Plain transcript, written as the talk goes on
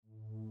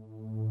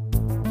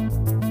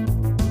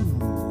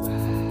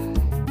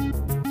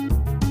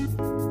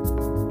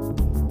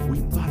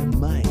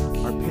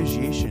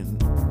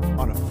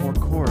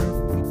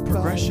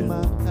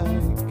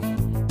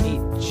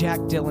Jack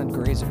Dylan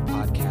Grazer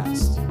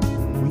podcast.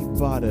 We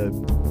bought a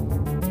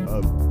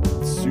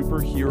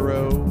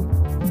superhero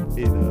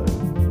in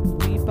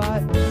a... We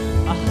bought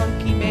a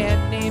hunky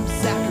man named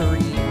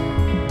Zachary.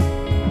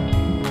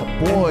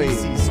 A boy.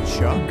 He's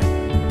Chuck.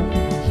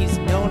 He's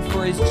known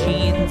for his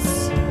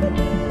jeans.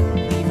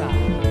 Levi.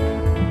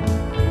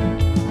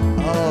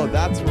 Oh,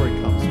 that's where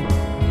it comes from.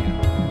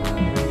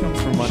 Yeah. It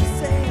comes from money.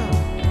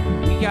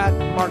 We got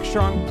Mark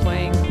Strong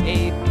playing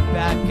a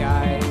bad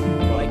guy,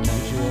 like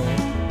usual.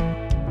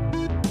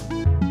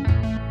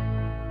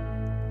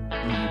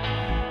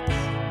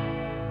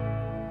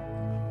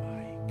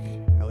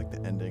 I like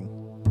the ending.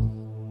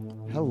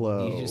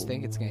 Hello. You just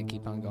think it's going to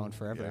keep on going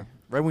forever. Yeah.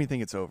 Right when you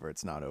think it's over,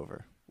 it's not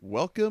over.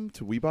 Welcome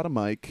to We Bought a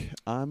Mic.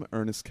 I'm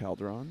Ernest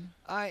Calderon.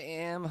 I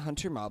am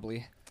Hunter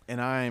Mobley.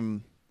 And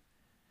I'm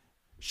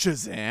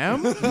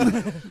Shazam.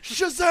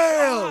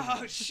 Shazam!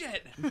 Oh,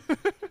 shit.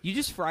 You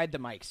just fried the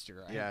mic, Stu.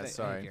 Yeah, I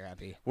sorry. hope you're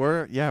happy.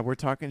 We're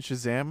talking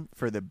Shazam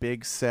for the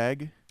big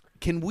seg.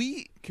 Can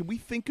we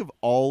think of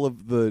all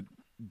of the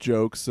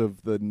jokes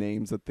of the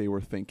names that they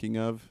were thinking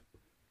of?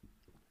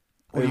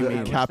 What do you The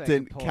mean?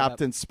 Captain Pull it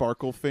Captain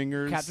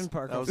Sparklefingers. Captain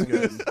Parker. That was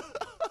good.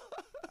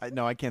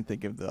 I can't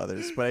think of the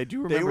others, but I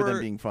do remember them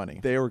being funny.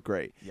 They were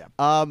great. Yeah.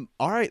 All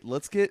right,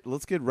 let's get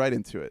right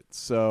into it.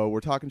 So we're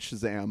talking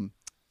Shazam,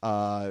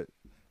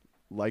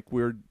 like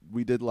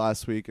we did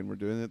last week, and we're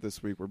doing it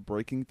this week. We're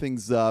breaking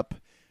things up.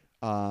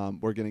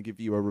 We're gonna give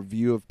you a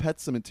review of Pet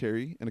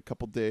Sematary in a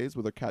couple days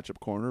with our catch-up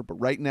corner. But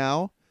right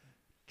now,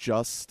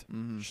 just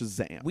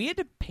Shazam. We had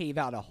to pave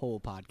out a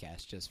whole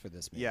podcast just for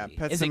this movie. Yeah,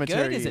 Pet is Sematary it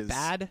good? Is it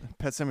bad?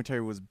 Pet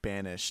Sematary was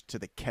banished to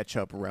the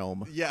ketchup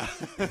realm. Yeah.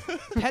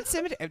 Pet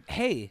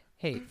Sematary.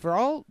 Hey, for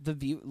all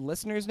the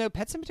listeners know,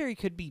 Pet Sematary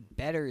could be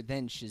better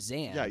than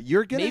Shazam. Yeah,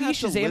 you're gonna maybe have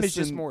to Shazam is just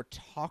listen- more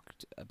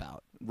talked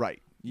about.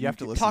 Right. You have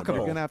to listen to Talkable. You're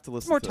both. gonna have to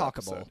listen. More to the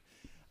talkable.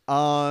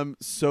 episode.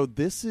 So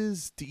this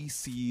is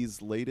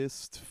DC's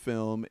latest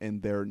film in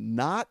their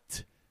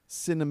not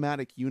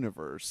cinematic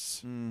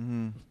universe,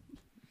 Mm-hmm.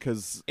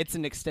 because It's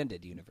an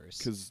extended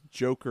universe.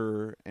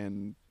 Joker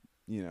and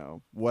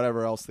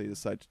whatever else they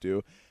decide to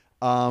do.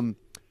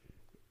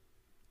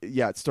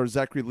 Yeah, it stars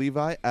Zachary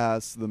Levi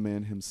as the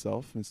man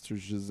himself, Mr.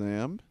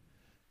 Shazam,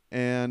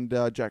 and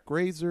Jack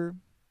Grazer,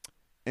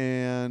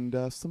 and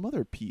some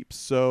other peeps.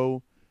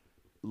 So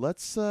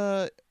let's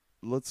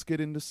get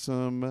into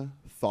some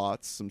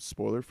thoughts, some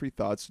spoiler-free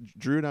thoughts.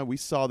 Drew and I, we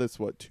saw this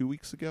 2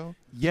 weeks ago.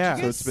 Yeah. Did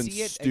So you it's guys been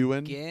see it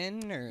stewing.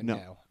 again or No.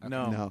 no? Okay.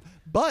 No. No,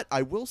 but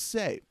I will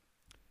say,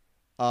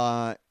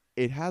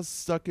 it has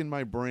stuck in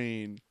my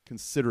brain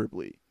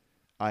considerably.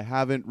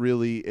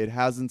 It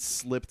hasn't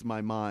slipped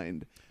my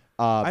mind.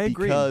 I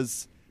agree.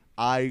 Because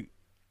I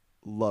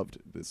loved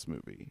this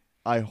movie.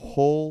 I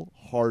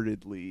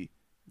wholeheartedly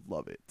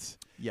love it.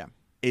 Yeah.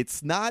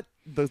 It's not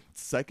the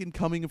second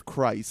coming of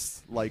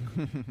Christ like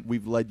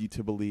we've led you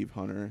to believe,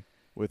 Hunter,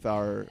 with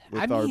our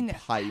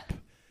hype,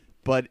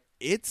 but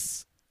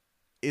it's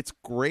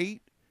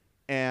great,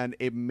 and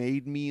it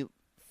made me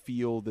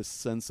feel this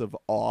sense of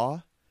awe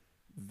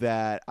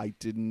that I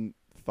didn't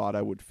thought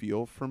I would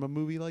feel from a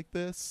movie like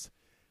this.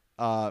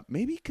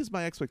 Maybe because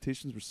my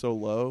expectations were so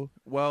low.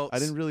 Well, I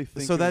didn't really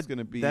think so it that was going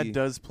to be. that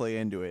does play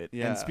into it.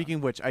 Yeah. And speaking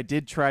of which, I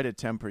did try to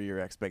temper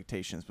your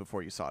expectations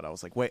before you saw it. I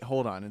was like, wait,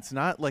 hold on. It's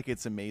not like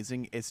it's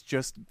amazing. It's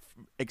just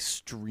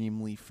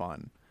extremely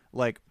fun.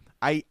 Like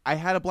I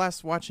had a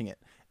blast watching it.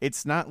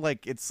 It's not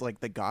like it's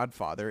like The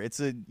Godfather. It's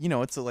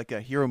like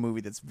a hero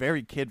movie that's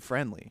very kid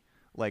friendly.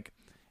 Like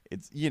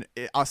it's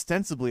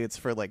ostensibly it's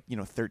for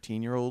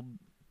 13-year-old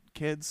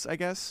kids, I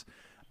guess.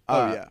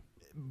 Oh yeah.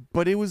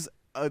 But it was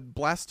a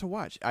blast to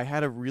watch. I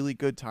had a really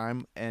good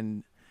time,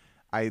 and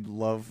I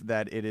love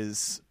that it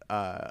is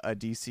a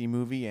DC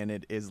movie and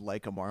it is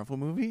like a Marvel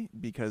movie,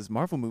 because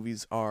Marvel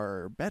movies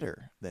are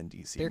better than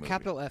DC. They're movie.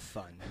 capital F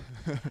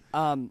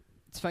fun.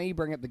 It's funny you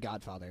bring up The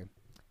Godfather.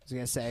 I was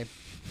gonna say,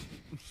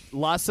 a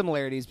lot of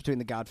similarities between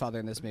The Godfather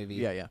and this movie.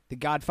 Yeah. The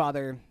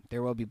Godfather,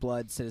 There Will Be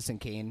Blood, Citizen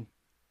Kane,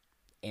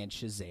 and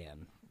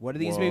Shazam. What do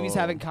these movies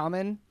have in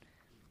common?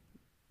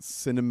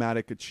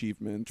 Cinematic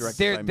achievement.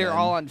 Directed by They're men.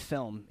 all on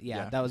film. Yeah,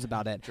 Yeah. that was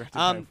about it. Directed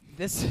by-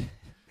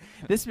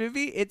 This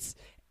movie, it's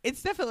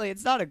definitely,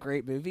 it's not a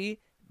great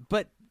movie,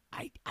 but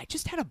I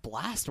just had a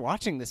blast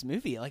watching this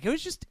movie. Like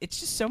it's just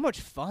so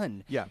much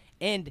fun. Yeah.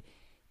 And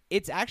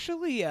it's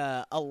actually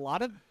a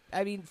lot of,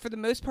 I mean, for the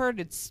most part,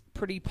 it's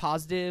pretty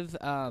positive.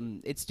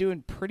 It's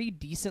doing pretty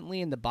decently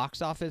in the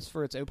box office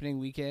for its opening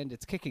weekend.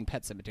 It's kicking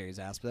Pet Sematary's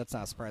ass, but that's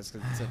not a surprise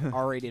because it's an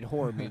R-rated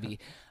horror movie.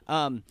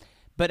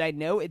 But I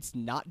know it's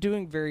not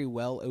doing very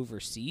well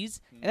overseas,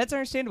 and that's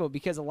understandable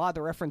because a lot of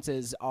the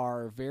references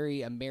are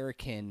very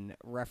American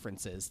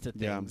references to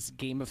Yeah. things,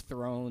 Game of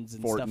Thrones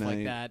and stuff like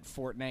Fortnite. that,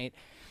 Fortnite.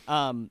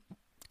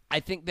 I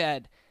think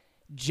that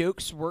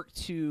jokes work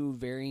to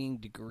varying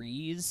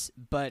degrees,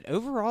 but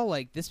overall,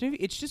 like, this movie,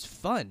 it's just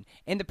fun,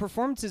 and the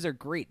performances are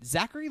great.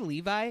 Zachary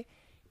Levi,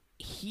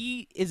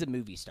 he is a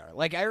movie star.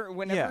 Like, I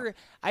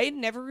had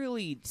never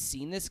really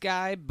seen this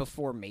guy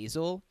before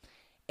Maisel,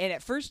 and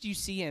at first you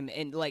see him,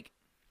 and like,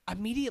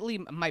 immediately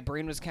my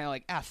brain was kind of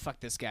like, fuck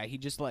this guy. He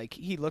just like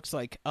he looks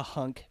like a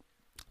hunk.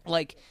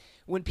 Like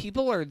when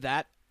people are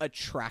that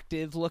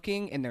attractive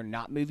looking and they're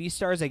not movie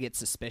stars, I get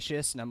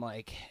suspicious, and I'm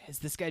like, is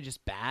this guy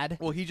just bad?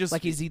 Well, he just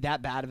like, is he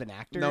that bad of an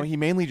actor? No, he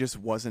mainly just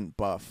wasn't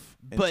buff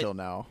until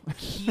now.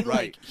 He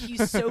like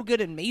he's so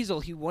good in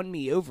Maisel. He won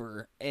me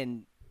over,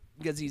 and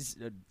because he's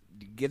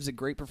gives a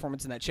great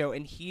performance in that show,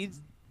 and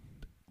he's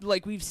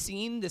like, we've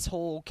seen this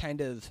whole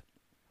kind of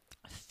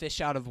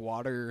fish out of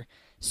water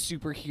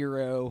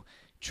superhero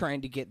trying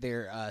to get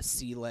their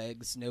sea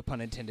legs, no pun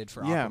intended,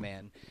 for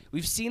Aquaman.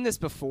 We've seen this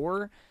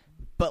before.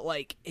 But,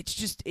 like, it's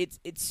just, it's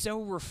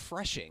so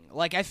refreshing.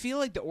 Like, I feel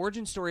like the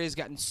origin story has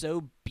gotten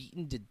so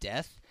beaten to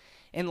death.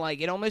 And,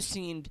 like, it almost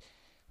seemed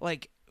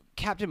like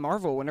Captain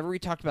Marvel, whenever we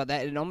talked about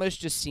that, it almost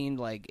just seemed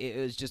like it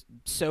was just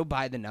so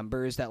by the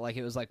numbers that, like,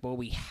 it was like, well,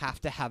 we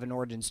have to have an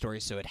origin story,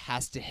 so it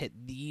has to hit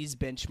these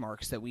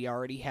benchmarks that we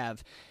already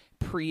have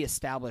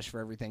pre-established for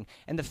everything.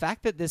 And the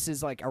fact that this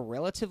is like a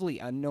relatively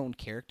unknown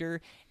character,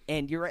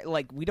 and you're right,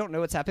 like, we don't know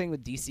what's happening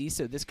with DC,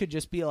 so this could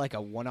just be like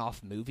a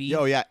one-off movie.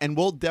 Oh yeah, and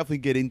we'll definitely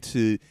get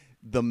into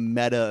the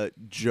meta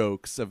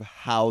jokes of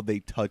how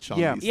they touch on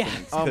these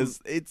things, because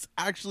it's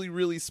actually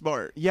really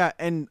smart. Yeah,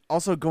 and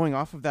also going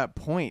off of that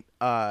point,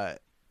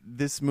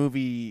 this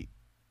movie,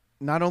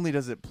 not only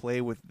does it play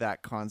with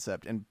that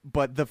concept,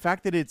 but the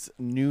fact that it's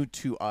new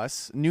to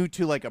us, new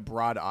to like a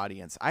broad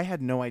audience. I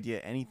had no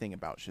idea anything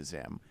about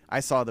Shazam. I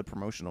saw the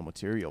promotional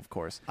material, of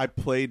course. I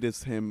played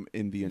as him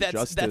in the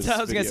Injustice. That's what I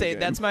was gonna say. game.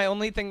 That's my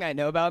only thing I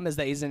know about him, is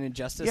that he's in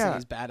Injustice and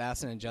he's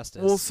badass in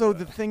Injustice. Well, so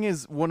the thing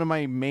is, one of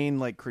my main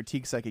like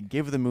critiques I could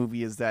give the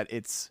movie is that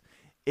its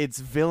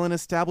villain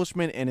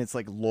establishment and its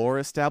like lore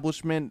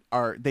establishment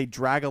they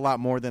drag a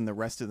lot more than the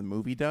rest of the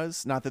movie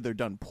does. Not that they're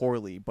done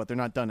poorly, but they're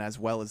not done as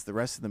well as the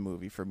rest of the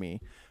movie for me.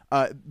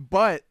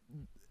 But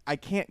I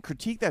can't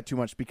critique that too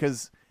much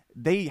because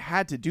they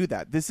had to do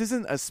that. This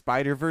isn't a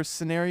Spider-Verse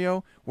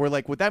scenario where,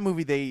 like, with that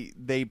movie,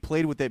 they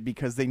played with it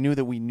because they knew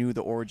that we knew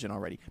the origin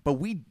already. But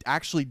we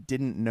actually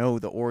didn't know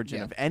the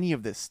origin of any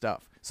of this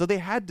stuff. So they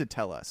had to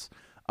tell us.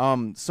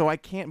 So I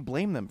can't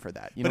blame them for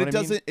that. You know what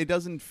I mean? It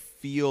doesn't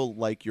feel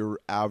like your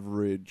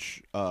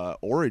average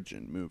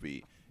origin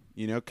movie,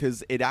 you know,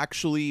 because it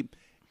actually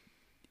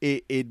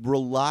it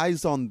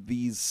relies on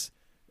these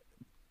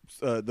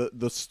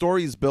the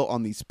story is built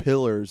on these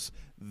pillars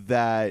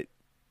that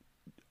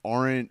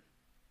aren't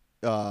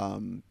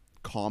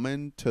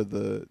common to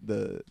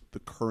the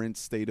current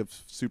state of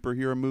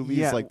superhero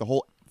movies, like the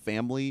whole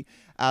family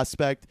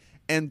aspect,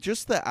 and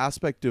just the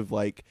aspect of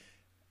like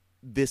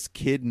this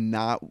kid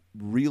not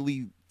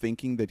really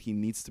thinking that he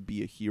needs to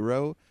be a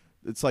hero.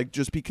 It's like,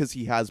 just because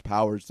he has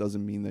powers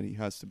doesn't mean that he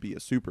has to be a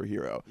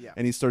superhero. Yeah.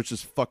 And he starts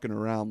just fucking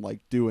around, like,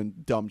 doing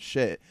dumb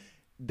shit.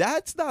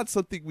 That's not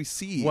something we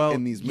see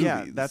in these movies.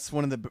 Yeah, that's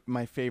one of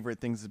my favorite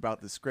things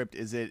about the script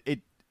is it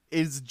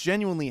is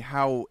genuinely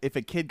how, if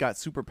a kid got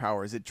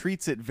superpowers, it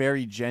treats it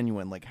very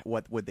genuine, like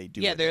what would they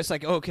do? Yeah, there's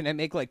like, oh, can I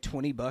make like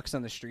 $20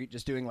 on the street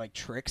just doing like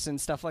tricks and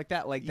stuff like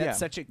that? Like, that's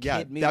such a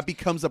kid movie. That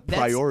becomes a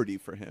priority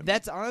for him.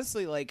 That's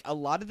honestly, like, a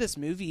lot of this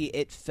movie,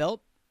 it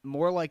felt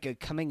more like a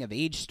coming of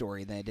age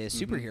story than it is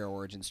superhero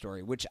origin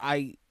story, which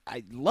I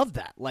love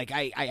that. Like,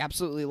 I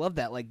absolutely love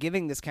that. Like,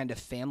 giving this kind of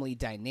family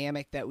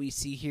dynamic that we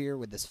see here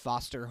with this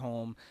foster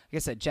home. Like I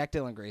said, Jack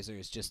Dylan Grazer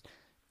is just,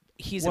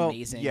 he's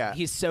amazing. Yeah.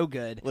 He's so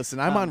good.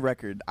 Listen, I'm on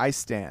record. I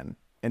stan,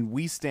 and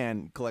we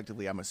stan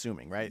collectively, I'm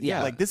assuming, right?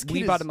 Yeah. Like, this kid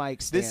we bought a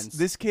mic stands.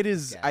 This kid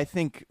is, I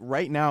think,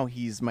 right now,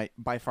 he's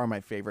by far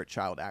my favorite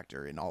child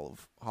actor in all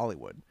of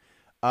Hollywood.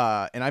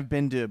 And I've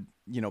been to,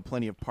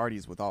 plenty of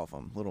parties with all of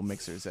them, little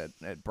mixers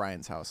at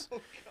Brian's house.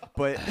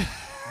 But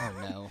oh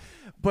no.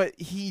 But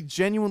he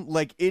genuinely,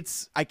 like,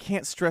 I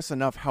can't stress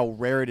enough how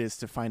rare it is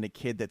to find a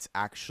kid that's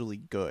actually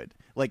good.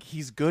 Like,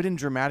 he's good in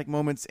dramatic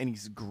moments and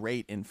he's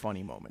great in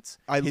funny moments.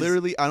 I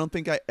don't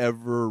think I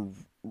ever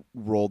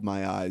rolled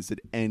my eyes at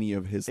any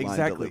of his line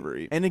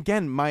delivery. And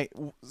again,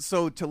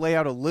 so to lay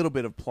out a little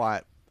bit of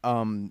plot,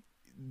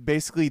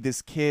 basically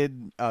this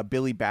kid,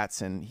 Billy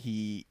Batson,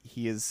 he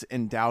is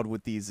endowed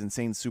with these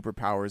insane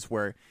superpowers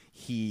where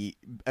he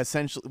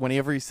essentially,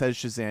 whenever he says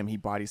Shazam, he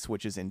body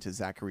switches into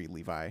Zachary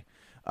Levi,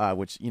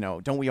 which,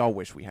 don't we all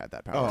wish we had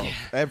that power? Oh,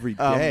 every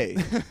day.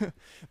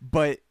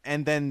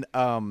 And then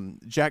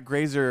Jack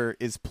Grazer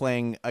is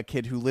playing a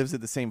kid who lives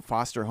at the same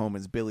foster home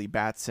as Billy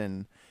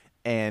Batson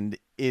and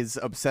is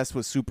obsessed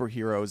with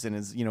superheroes and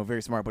is,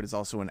 very smart, but is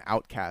also an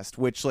outcast,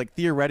 which, like,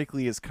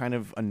 theoretically is kind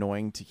of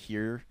annoying to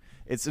hear.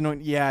 It's annoying.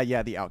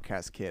 Yeah, the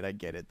outcast kid. I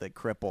get it. The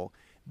cripple.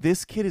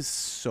 This kid is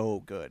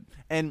so good.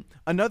 And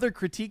another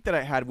critique that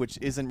I had, which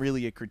isn't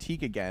really a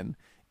critique again,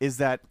 is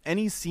that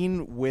any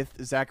scene with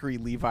Zachary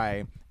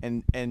Levi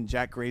and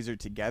Jack Grazer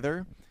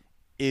together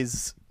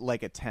is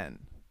like a 10.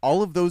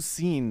 All of those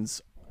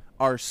scenes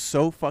are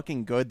so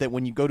fucking good that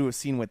when you go to a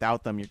scene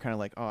without them, you're kind of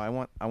like, oh, I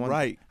want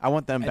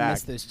them back.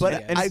 But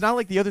and it's not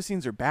like the other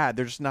scenes are bad.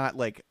 They're just not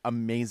like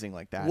amazing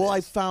like that. Well,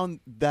 I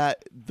found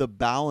that the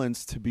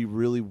balance to be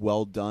really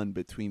well done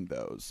between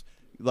those.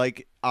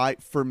 Like,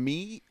 for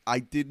me, I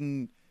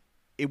didn't.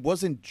 it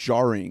wasn't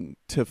jarring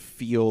to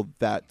feel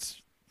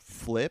that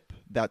flip,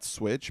 that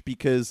switch,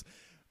 because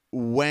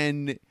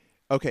when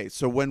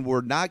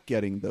we're not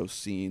getting those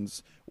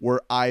scenes,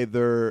 we're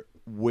either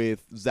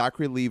with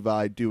Zachary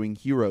Levi doing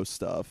hero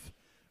stuff,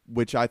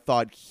 which I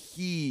thought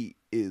he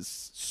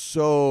is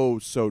so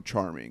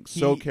charming,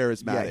 so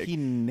charismatic. Yeah, he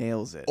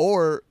nails it.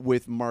 Or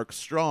with Mark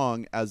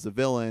Strong as the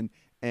villain,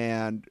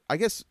 and I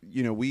guess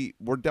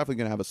we're definitely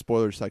gonna have a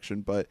spoiler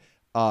section, but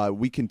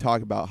we can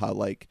talk about how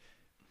like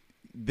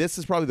this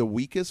is probably the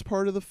weakest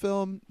part of the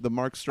film, the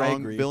Mark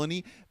Strong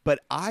villainy. But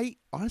I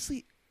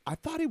honestly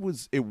thought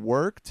it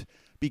worked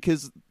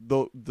because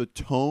the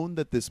tone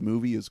that this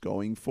movie is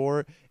going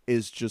for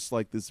is just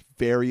like this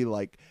very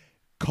like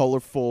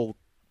colorful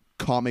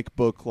comic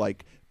book,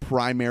 like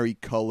primary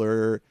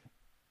color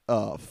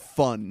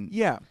fun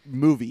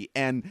movie.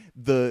 And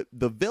the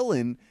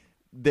villain,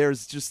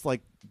 there's just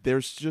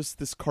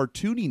this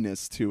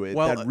cartooniness to it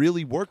that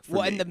really worked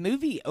for me. And the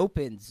movie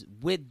opens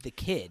with the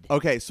kid.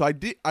 Okay, so I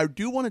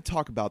do want to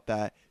talk about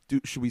that.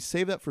 Should we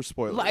save that for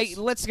spoilers?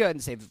 Let's go ahead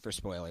and save it for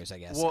spoilers, I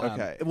guess. Well,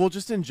 okay. Well,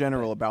 just in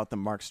general about the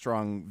Mark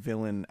Strong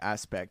villain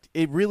aspect,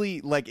 it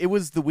really it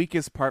was the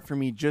weakest part for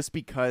me, just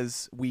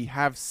because we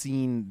have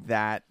seen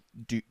that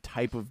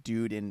type of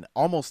dude in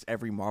almost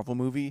every Marvel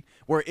movie,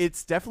 where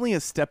it's definitely a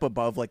step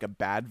above like a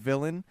bad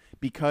villain,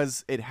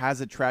 because it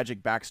has a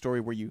tragic backstory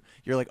where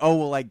you're like, oh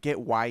well, I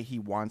get why he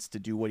wants to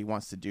do what he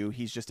wants to do.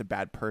 He's just a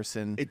bad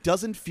person. It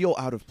doesn't feel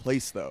out of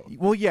place though.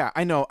 Well, yeah,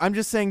 I know. I'm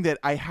just saying that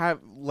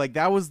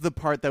that was the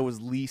part that was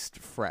least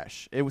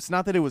fresh. It was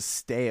not that it was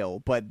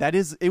stale, but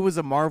it was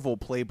a Marvel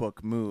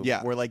playbook move.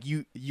 Yeah, where like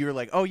you're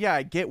like, oh yeah,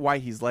 I get why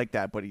he's like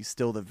that, but he's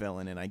still the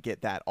villain, and I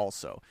get that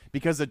also,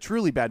 because a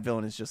truly bad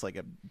villain is just like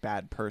a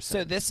bad person.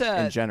 So this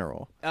in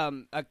general,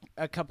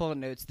 a couple of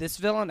notes. This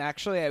villain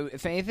actually,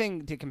 if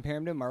anything, to compare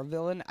him to a Marvel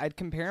villain, I'd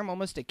compare him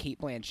almost to Cate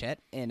Blanchett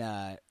in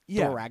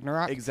Thor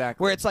Ragnarok.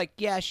 Exactly. Where it's like,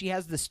 yeah, she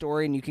has the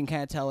story, and you can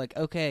kind of tell, like,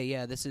 okay,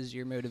 yeah, this is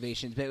your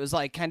motivations, but it was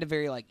like kind of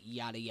very like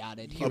yada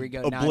yada. Here we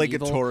go,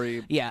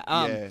 obligatory.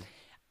 Yeah.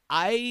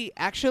 I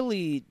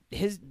actually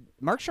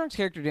Mark Strong's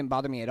character didn't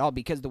bother me at all,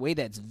 because the way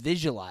that's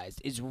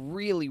visualized is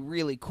really,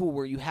 really cool,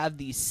 where you have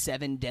these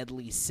 7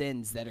 deadly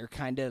sins that are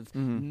kind of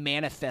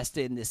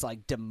manifested in this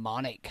like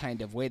demonic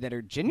kind of way that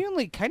are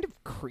genuinely kind of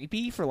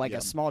creepy for like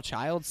a small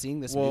child seeing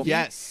this movie.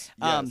 Yes,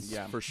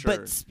 for sure.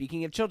 But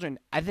speaking of children,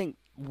 I think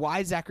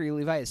why Zachary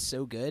Levi is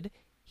so good,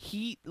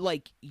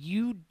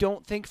 you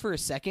don't think for a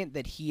second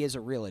that he is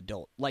a real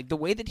adult. Like the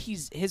way that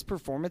his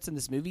performance in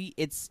this movie,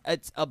 it's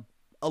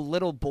a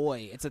little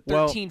boy. It's a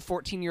 13,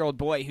 14-year-old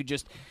boy who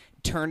just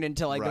turned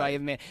into like the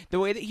man. The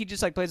way that he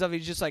just like plays off,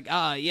 he's just like,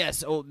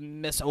 yes,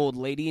 Miss Old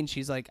Lady, and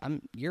she's like,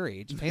 I'm your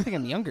age. If anything,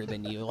 I'm younger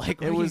than you.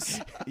 Like it was,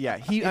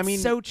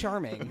 it's so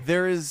charming.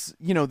 There's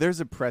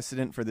a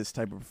precedent for this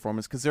type of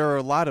performance, because there are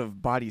a lot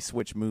of body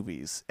switch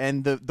movies,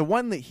 and the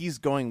one that he's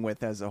going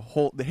with as a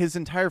whole, his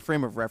entire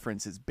frame of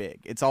reference is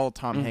Big. It's all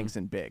Tom Hanks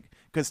in Big,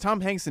 because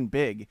Tom Hanks in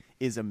Big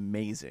is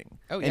amazing.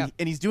 Oh yeah,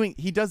 and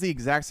he does the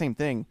exact same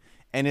thing.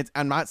 And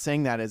I'm not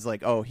saying that as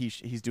like, oh,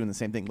 he's doing the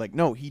same thing. Like,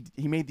 no, he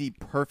made the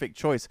perfect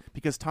choice,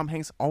 because Tom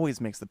Hanks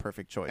always makes the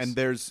perfect choice. And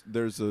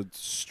there's a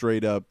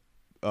straight up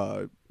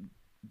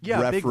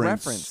big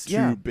reference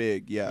to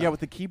Big, with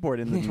the keyboard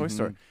in the toy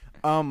store.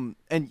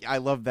 And I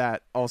love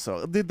that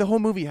also. The whole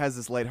movie has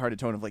this lighthearted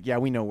tone of like, yeah,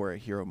 we know we're a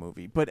hero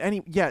movie, but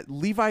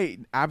Levi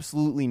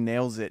absolutely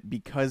nails it,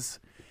 because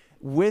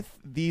with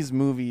these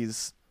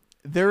movies,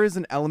 there is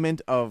an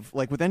element of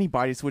like, with any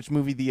body switch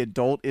movie, the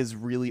adult is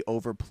really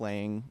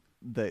overplaying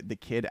the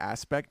kid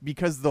aspect,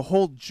 because the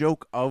whole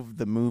joke of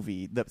the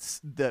movie,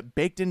 the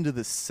baked into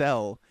the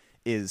cell,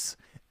 is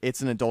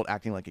it's an adult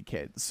acting like a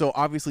kid. So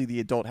obviously the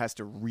adult has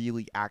to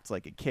really act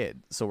like a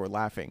kid, so we're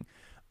laughing.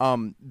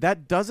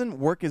 That doesn't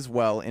work as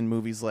well in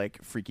movies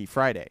like Freaky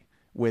Friday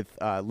with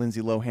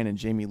Lindsay Lohan and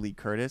Jamie Lee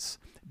Curtis,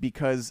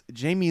 because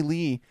Jamie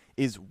Lee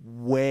is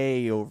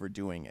way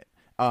overdoing it,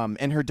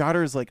 and her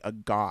daughter is like a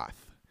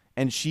goth,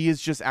 and she is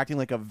just acting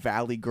like a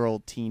Valley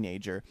Girl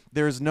teenager.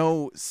 There's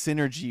no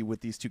synergy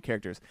with these two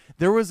characters.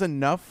 There was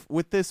enough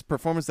with this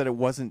performance that it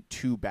wasn't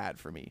too bad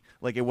for me.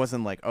 Like, it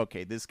wasn't like,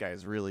 okay, this guy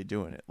is really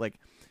doing it. Like,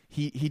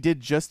 he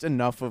did just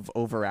enough of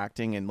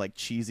overacting and like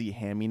cheesy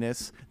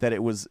hamminess that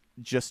it was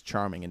just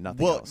charming and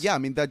nothing else. Yeah, I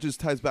mean, that just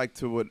ties back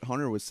to what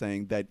Hunter was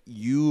saying, that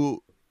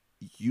you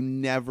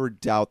never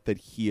doubt that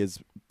he is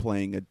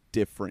playing a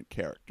different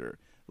character.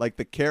 Like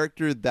the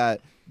character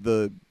that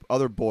the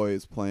other boy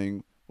is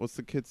playing. What's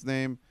the kid's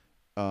name?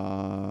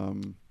 What,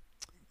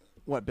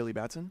 Billy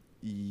Batson?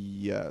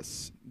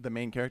 Yes. The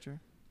main character?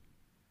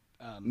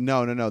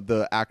 No.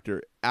 The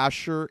actor.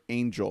 Asher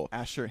Angel.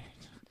 Asher.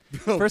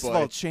 First of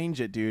all, change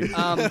it, dude.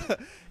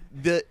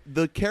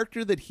 The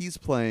character that he's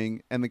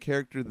playing and the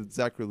character that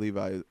Zachary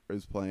Levi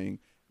is playing,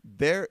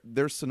 they're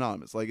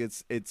synonymous. Like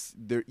it's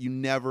you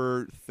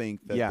never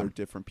think that they're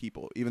different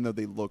people, even though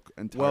they look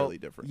entirely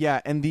different.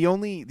 Yeah, and the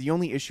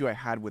only issue I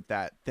had with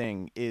that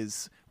thing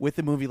is with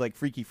the movie like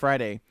Freaky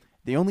Friday,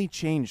 they only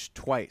changed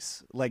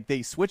twice. Like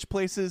they switch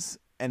places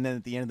and then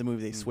at the end of the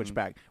movie they switch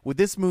back. With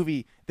this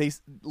movie,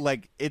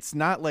 it's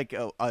not like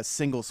a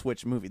single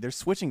switch movie. They're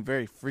switching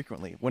very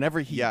frequently. Whenever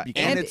he becomes,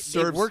 and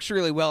it works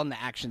really well in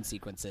the action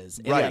sequences.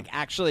 It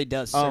actually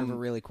does serve a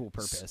really cool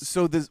purpose.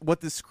 So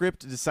what the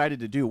script decided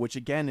to do, which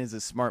again is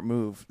a smart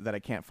move that I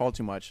can't fault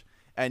too much,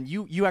 and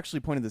you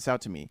actually pointed this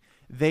out to me.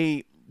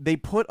 They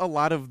put a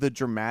lot of the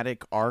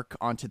dramatic arc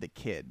onto the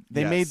kid.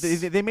 They made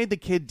the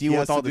kid deal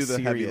with all the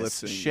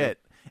serious shit.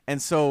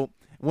 And so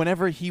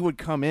whenever he would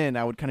come in,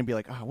 I would kind of be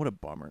like, oh, what a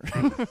bummer.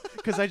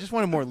 Because I just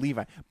wanted more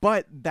Levi.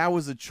 But that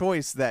was a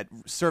choice that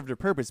served a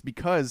purpose,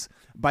 because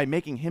by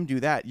making him do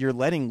that, you're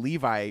letting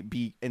Levi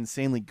be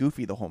insanely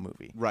goofy the whole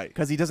movie. Right.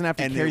 Because he doesn't have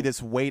to carry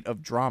this weight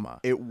of drama.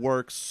 It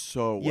works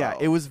so well. Yeah,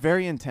 it was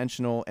very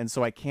intentional, and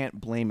so I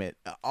can't blame it.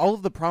 All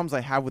of the problems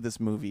I have with this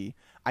movie,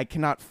 I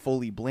cannot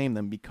fully blame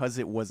them because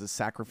it was a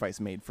sacrifice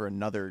made for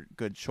another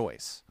good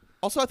choice.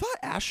 Also, I thought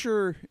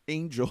Asher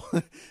Angel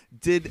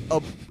did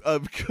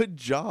a good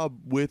job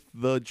with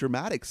the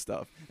dramatic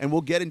stuff. And we'll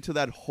get into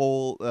that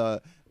whole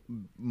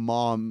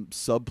mom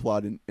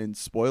subplot in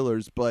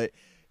spoilers, but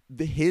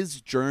his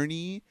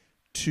journey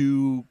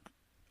to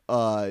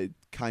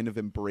kind of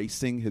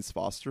embracing his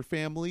foster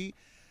family,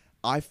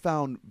 I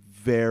found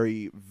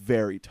very,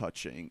 very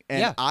touching.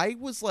 And I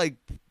was like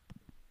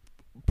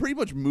pretty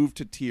much moved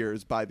to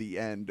tears by the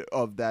end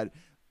of that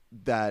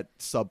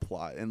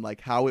subplot, and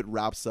like how it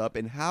wraps up,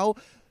 and how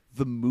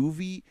the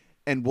movie,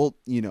 and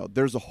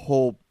there's a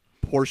whole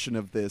portion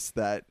of this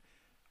that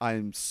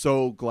I'm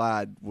so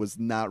glad was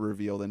not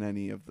revealed in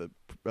any of the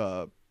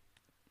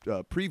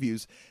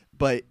previews,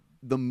 but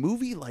the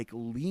movie like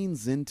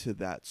leans into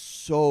that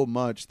so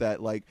much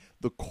that like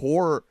the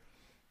core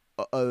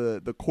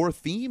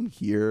theme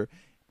here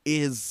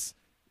is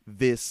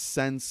this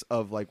sense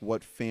of like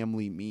what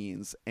family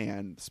means,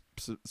 and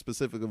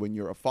specifically when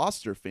you're a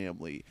foster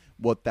family,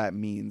 what that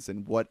means,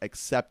 and what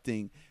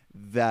accepting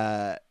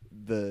that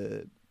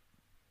the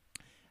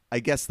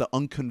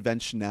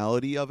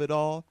unconventionality of it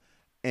all,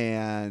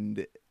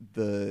 and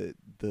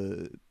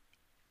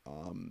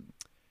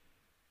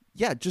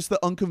just the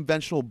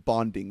unconventional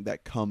bonding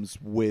that comes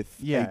with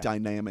a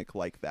dynamic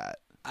like that.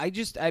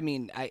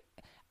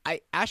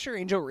 Asher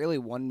Angel really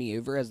won me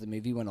over as the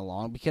movie went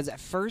along, because at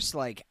first,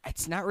 like,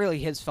 it's not really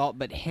his fault,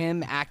 but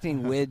him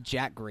acting with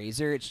Jack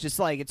Grazer, it's just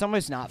like, it's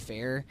almost not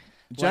fair.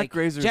 Jack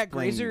Grazer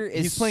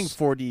is playing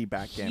 4D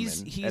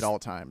backgammon at all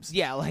times.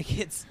 Yeah, like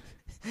it's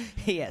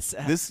yes.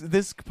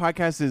 This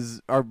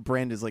podcast our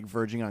brand is like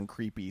verging on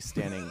creepy,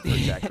 standing for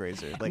Jack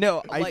Grazer. Like,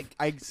 no,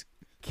 I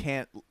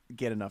can't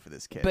get enough of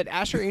this kid. But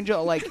Asher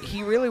Angel, like,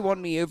 he really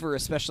won me over,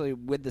 especially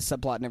with the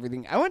subplot and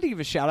everything. I want to give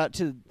a shout out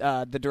to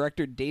the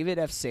director David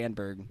F.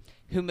 Sandberg,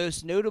 who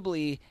most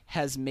notably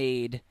has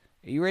made.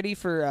 Are you ready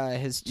for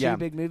his two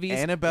big movies?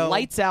 Annabelle,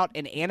 Lights Out,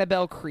 and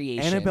Annabelle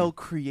Creation. Annabelle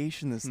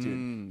Creation, this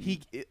dude.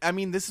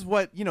 This is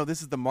what,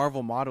 this is the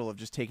Marvel model of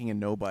just taking a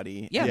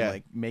nobody and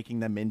like making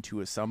them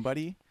into a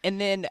somebody. And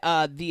then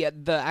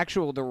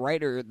the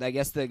writer, I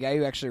guess the guy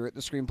who actually wrote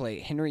the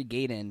screenplay, Henry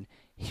Gayden,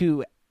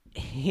 who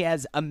he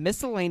has a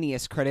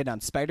miscellaneous credit on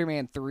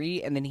Spider-Man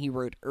 3, and then he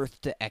wrote Earth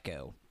to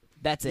Echo.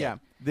 That's it. Yeah.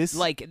 This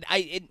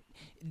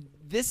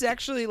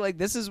actually, like,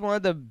 this is one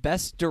of the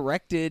best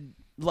directed,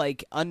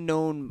 like,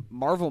 unknown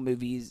Marvel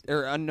movies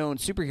or unknown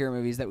superhero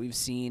movies that we've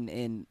seen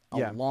in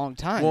a long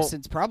time,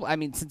 since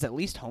at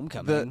least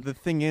Homecoming. The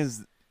thing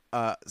is,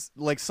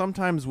 like,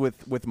 sometimes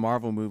with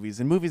Marvel movies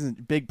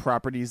and big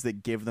properties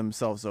that give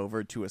themselves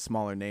over to a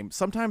smaller name,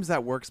 sometimes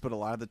that works, but a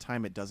lot of the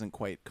time it doesn't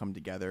quite come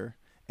together.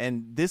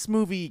 And this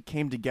movie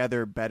came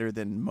together better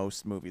than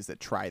most movies that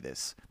try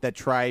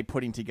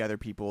putting together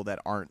people that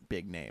aren't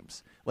big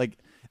names. Like,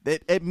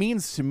 it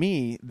means to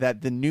me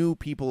that the new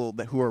people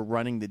who are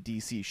running the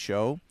DC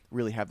show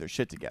really have their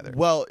shit together.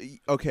 Well,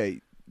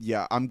 okay,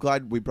 yeah, I'm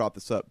glad we brought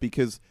this up,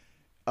 because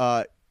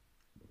have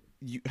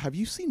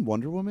you seen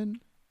Wonder Woman,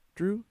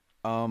 Drew?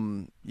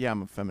 Yeah,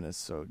 I'm a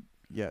feminist, so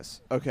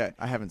yes. Okay.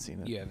 I haven't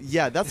seen it.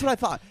 Yeah, that's what I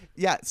thought.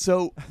 Yeah,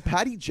 so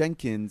Patty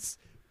Jenkins,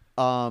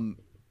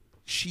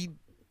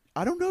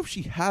 I don't know if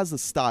she has a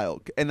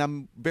style, and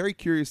I'm very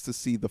curious to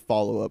see the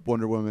follow-up,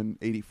 Wonder Woman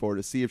 84,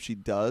 to see if she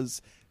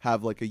does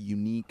have like a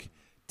unique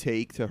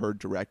take to her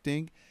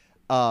directing,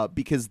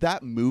 because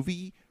that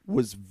movie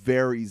was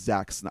very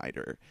Zack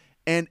Snyder,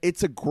 and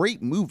it's a great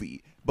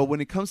movie, but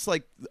when it comes to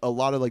like a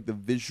lot of like the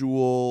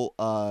visual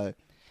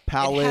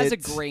palette, it has a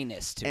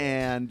grayness to it.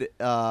 And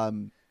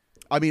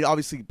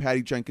obviously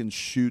Patty Jenkins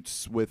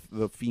shoots with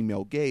the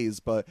female gaze,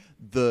 but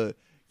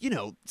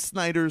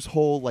Snyder's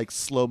whole like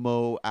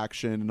slow-mo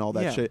action and all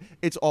that shit,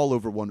 it's all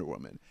over Wonder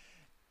Woman.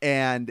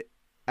 And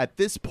at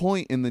this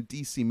point in the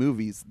DC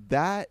movies,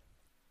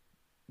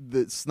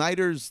 the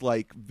Snyder's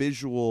like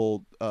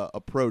visual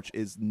approach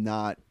is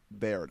not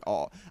there at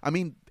all. I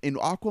mean, in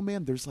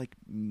Aquaman, there's like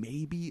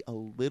maybe a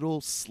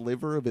little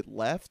sliver of it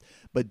left,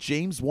 but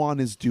James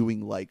Wan is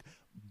doing like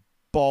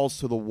balls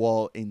to the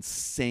wall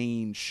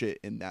insane shit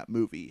in that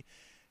movie.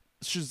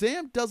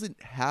 Shazam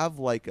doesn't have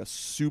like a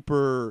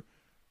super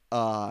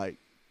kind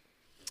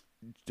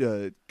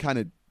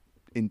of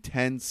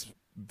intense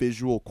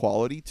visual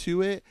quality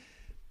to it.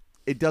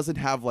 It doesn't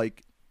have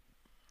like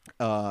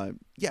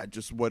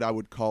just what I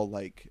would call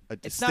like a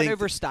distinct, it's not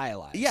over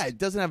stylized. Yeah, it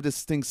doesn't have a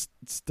distinct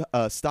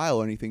style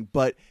or anything,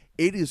 but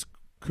it is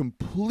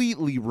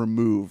completely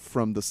removed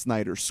from the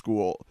Snyder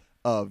school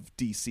of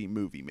DC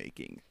movie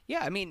making.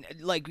 Yeah, I mean,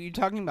 like you're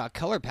talking about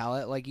color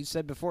palette, like you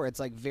said before, it's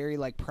like very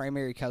like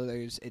primary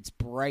colors. It's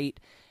bright.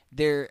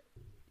 There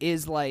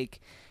is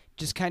like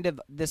just kind of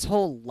this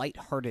whole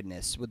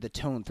lightheartedness with the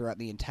tone throughout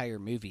the entire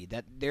movie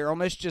that they're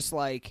almost just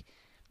like,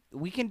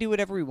 we can do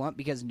whatever we want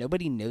because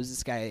nobody knows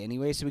this guy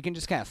anyway, so we can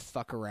just kind of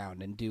fuck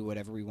around and do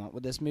whatever we want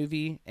with this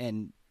movie,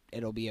 and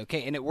it'll be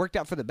okay. And it worked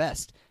out for the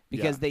best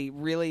because they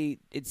really,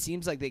 it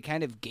seems like they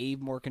kind of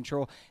gave more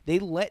control. They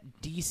let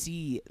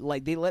DC,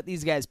 like they let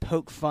these guys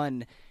poke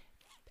fun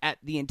at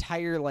the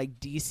entire like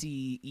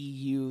DC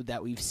EU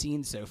that we've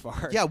seen so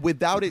far. Yeah,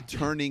 without it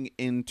turning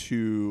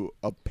into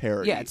a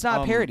parody. Yeah, it's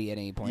not a parody at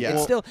any point. yeah.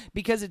 It's still,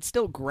 because it's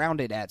still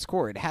grounded at its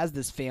core. It has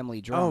this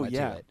family drama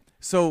to it.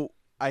 So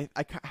I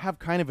have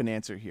kind of an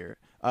answer here.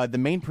 The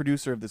main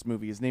producer of this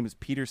movie, his name is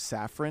Peter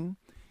Safran.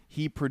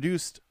 He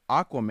produced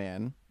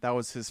Aquaman. That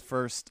was his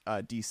first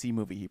DC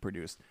movie he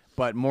produced.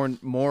 But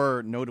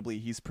more notably,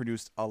 he's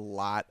produced a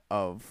lot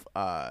of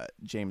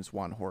James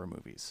Wan horror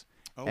movies.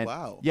 Oh,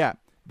 wow. Yeah,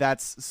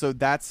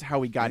 that's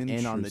how he got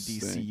in on the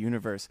DC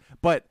universe.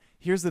 But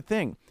here's the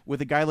thing.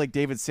 With a guy like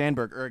David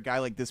Sandberg or a guy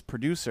like this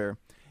producer,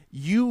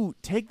 you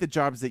take the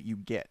jobs that you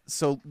get.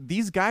 So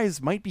these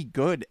guys might be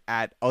good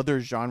at other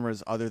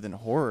genres other than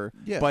horror.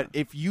 Yeah. But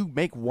if you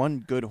make one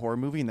good horror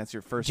movie and that's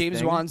your first James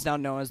thing, Wan's now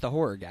known as the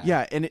horror guy.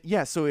 Yeah, and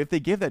so if they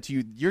give that to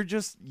you,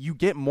 you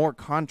get more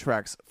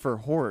contracts for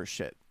horror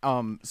shit.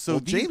 So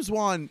James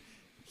Wan,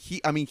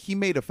 he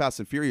made a Fast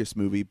and Furious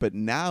movie, but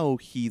now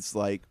he's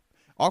like,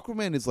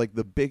 Aquaman is like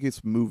the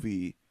biggest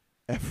movie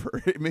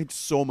ever. It made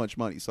so much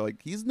money. So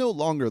like he's no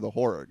longer the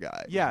horror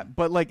guy. Yeah,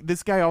 but like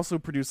this guy also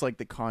produced like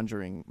the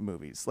Conjuring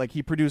movies. Like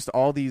he produced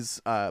all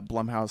these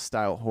Blumhouse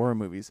style horror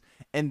movies,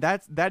 and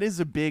that is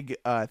a big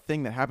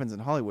thing that happens in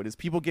Hollywood. Is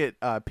people get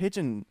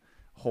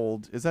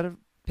pigeonholed? Is that a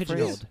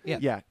Pigeonholed? phrase?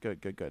 Yeah.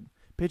 Good.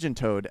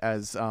 Pigeon-toed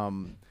as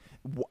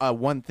a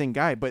one thing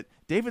guy, but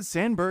David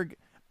Sandberg,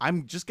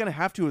 I'm just going to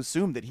have to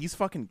assume that he's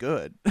fucking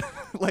good.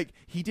 Like,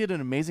 he did an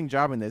amazing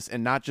job in this,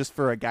 and not just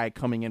for a guy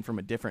coming in from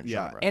a different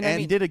genre. And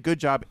he did a good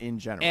job in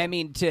general. I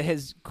mean, to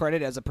his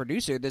credit as a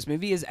producer, this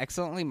movie is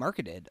excellently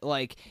marketed.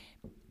 Like,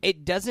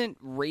 it doesn't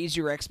raise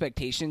your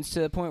expectations to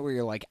the point where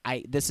you're like,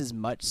 this is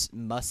much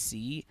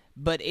must-see,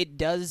 but it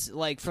does,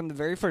 like, from the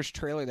very first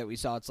trailer that we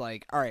saw, it's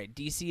like, all right,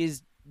 DC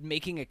is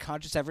making a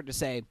conscious effort to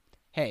say,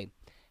 hey,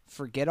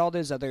 forget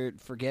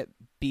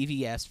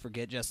BVS,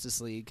 forget Justice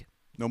League.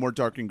 No more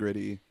dark and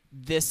gritty.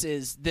 This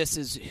is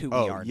who we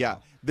are. Yeah.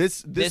 Now.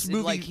 This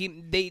movie, like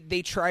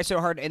they try so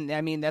hard, and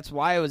I mean that's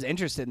why I was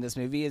interested in this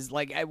movie. Is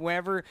like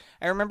whenever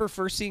I remember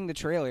first seeing the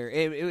trailer,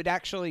 it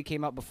actually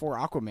came out before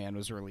Aquaman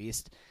was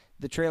released.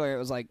 The trailer, it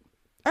was like,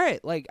 all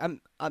right, like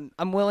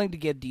I'm willing to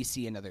give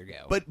DC another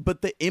go.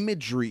 But the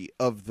imagery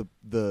of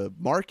the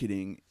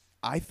marketing,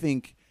 I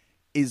think,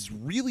 is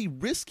really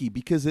risky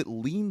because it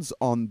leans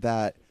on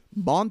that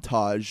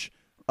montage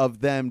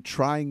of them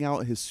trying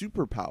out his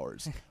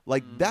superpowers.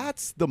 Like,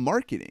 that's the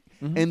marketing.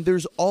 Mm-hmm. And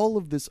there's all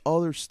of this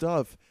other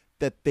stuff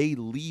that they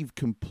leave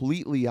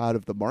completely out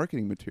of the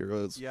marketing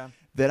materials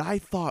that I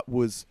thought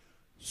was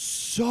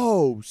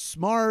so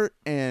smart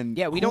and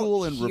we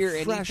cool don't and hear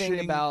refreshing.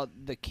 anything about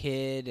the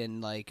kid and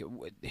like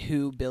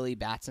who Billy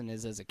Batson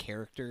is as a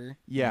character.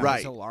 Yeah, right.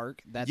 His whole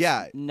arc. That's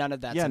none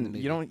of that's in the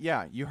movie. You don't.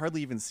 Yeah, you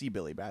hardly even see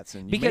Billy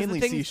Batson. You because mainly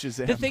see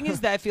Shazam. The thing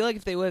is that I feel like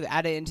if they would have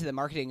added into the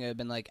marketing, it would have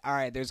been like, all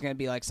right, there's going to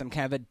be like some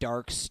kind of a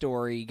dark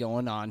story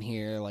going on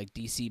here, like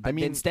DC. But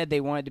instead, they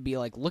wanted to be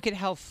like, look at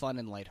how fun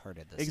and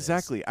lighthearted this is.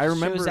 Exactly. I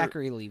remember Show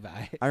Zachary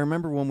Levi. I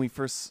remember when we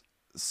first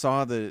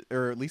saw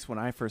or at least when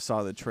I first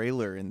saw the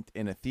trailer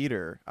in a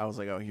theater, I was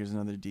like, oh, here's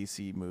another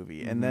DC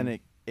movie. And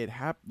then it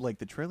happened, like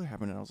the trailer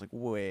happened, and I was like,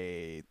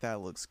 wait, that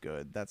looks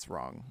good. That's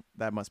wrong.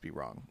 That must be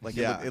wrong. Like,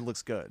 it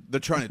looks good. They're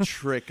trying to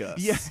trick us.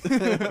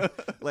 Yeah.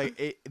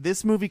 Like,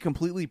 this movie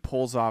completely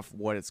pulls off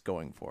what it's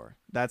going for.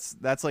 That's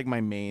like my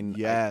main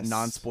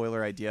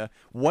non-spoiler idea.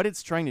 What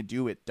it's trying to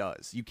do, it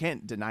does. You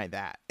can't deny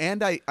that.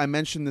 And I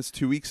mentioned this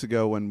 2 weeks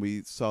ago when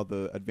we saw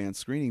the advanced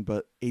screening,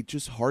 but it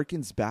just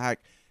harkens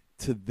back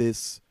to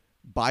this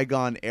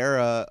bygone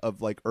era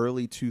of like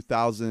early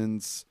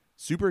 2000s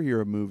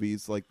superhero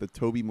movies, like the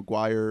Tobey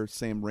Maguire,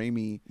 Sam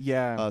Raimi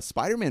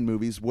Spider-Man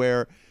movies,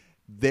 where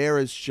there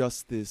is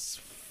just this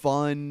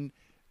fun,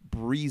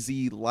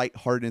 breezy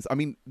lightheartedness. I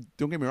mean,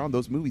 don't get me wrong,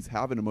 those movies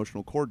have an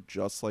emotional core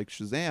just like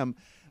Shazam,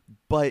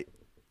 but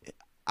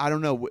I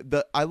don't know,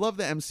 I love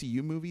the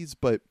MCU movies,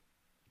 but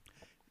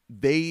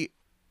they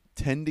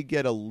tend to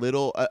get a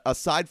little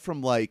aside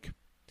from like,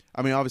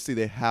 I mean, obviously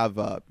they have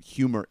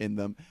humor in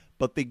them,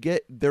 but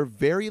they're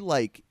very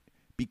like,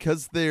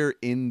 because they're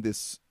in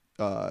this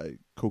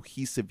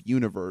cohesive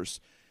universe,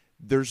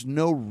 there's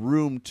no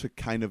room to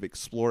kind of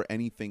explore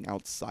anything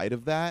outside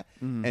of that,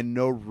 and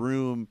no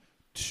room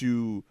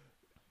to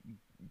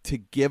to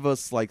give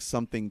us like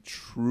something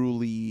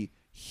truly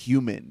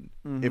human,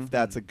 if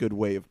that's a good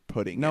way of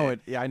putting it.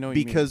 I know what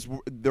because you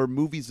mean. they're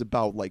movies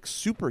about like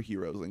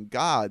superheroes and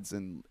gods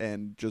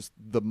and just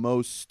the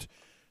most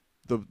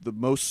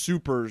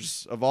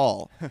supers of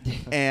all.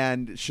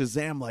 And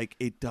Shazam, like,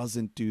 it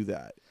doesn't do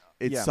that.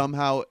 It's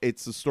somehow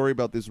it's a story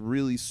about this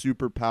really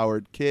super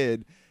powered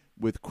kid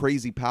with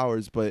crazy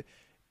powers, but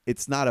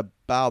it's not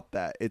about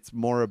that. It's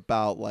more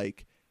about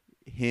like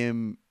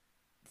him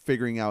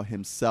figuring out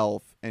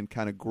himself and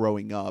kind of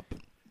growing up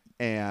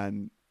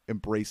and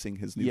embracing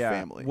his new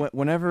family.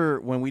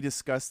 When we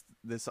discussed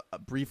this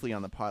briefly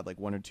on the pod like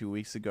 1 or 2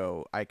 weeks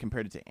ago, I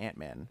compared it to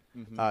Ant-Man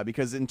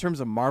because in terms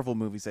of Marvel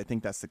movies, I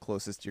think that's the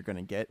closest you're going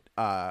to get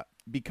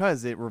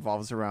because it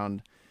revolves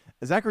around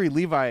Zachary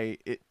Levi.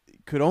 It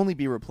could only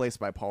be replaced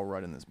by Paul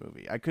Rudd in this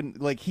movie. I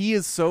couldn't he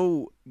is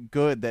so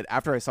good that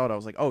after I saw it, I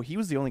was like, oh, he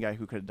was the only guy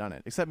who could have done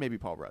it, except maybe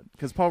Paul Rudd,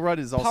 because Paul Rudd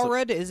is also Paul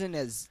Rudd isn't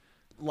as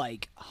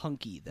like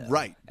hunky though.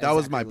 Right. That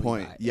was my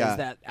point.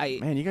 Yeah.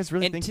 Man, you guys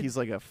really think he's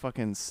like a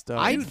fucking stud?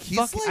 I'd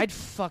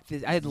fuck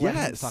this. I'd let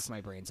him fuck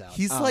my brains out.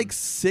 He's like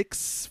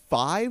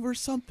 6'5" or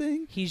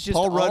something. He's just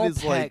Paul Rudd is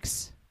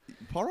pecs.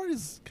 Paul Rudd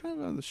is kind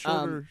of on the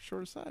shorter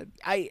side.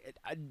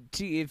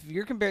 If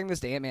you're comparing this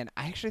to Ant-Man,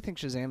 I actually think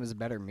Shazam is a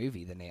better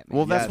movie than Ant-Man.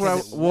 Well, that's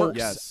what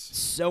works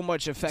so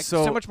much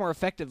more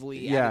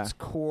effectively at its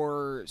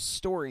core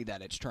story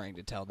that it's trying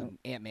to tell than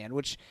Ant-Man,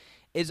 which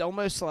is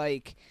almost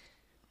like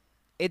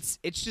it's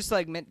just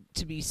like meant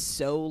to be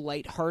so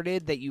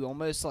lighthearted that you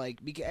almost like.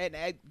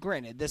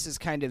 Granted, this is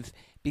kind of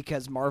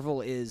because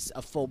Marvel is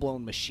a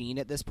full-blown machine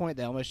at this point.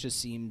 That almost just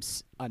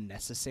seems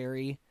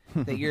unnecessary.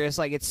 That you're just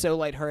like, it's so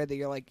lighthearted that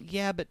you're like,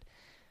 yeah, but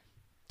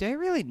do I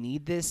really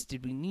need this?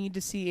 Did we need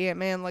to see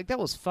Ant-Man? Like, that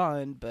was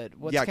fun, but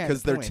what's kind of the point?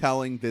 because they're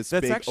telling this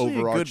big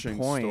overarching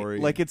story.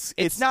 Like,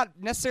 it's not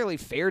necessarily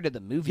fair to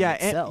the movie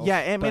itself.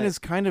 Ant-Man is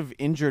kind of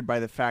injured by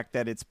the fact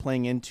that it's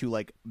playing into,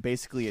 like,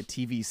 basically a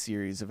TV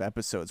series of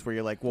episodes where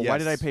you're like, well, why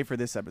did I pay for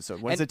this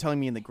episode? What is it telling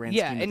me in the grand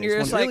scheme of things? And you're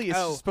just like, really,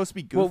 it's supposed to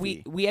be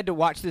goofy. Well, we had to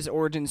watch this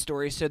origin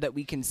story so that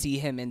we can see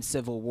him in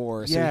Civil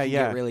War. So we can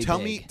get really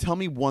big. Tell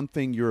me one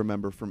thing you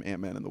remember from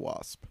Ant-Man and the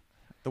Wasp.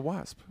 The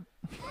Wasp.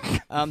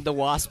 The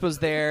Wasp was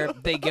there.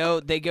 They go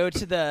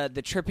to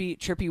the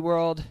trippy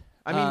world.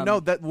 I mean,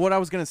 no. That what I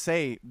was gonna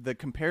say. The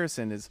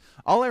comparison is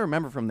all I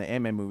remember from the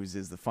Ant-Man movies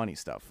is the funny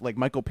stuff, like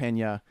Michael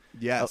Pena,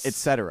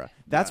 etc.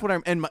 That's what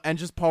I'm and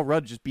just Paul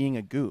Rudd just being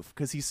a goof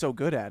because he's so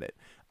good at it.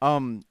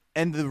 And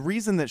the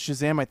reason that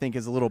Shazam I think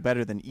is a little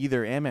better than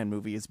either Ant-Man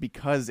movie is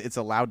because it's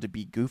allowed to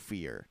be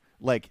goofier.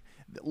 Like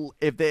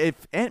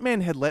if Ant-Man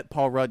had let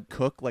Paul Rudd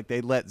cook like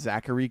they let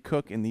Zachary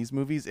cook in these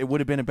movies, it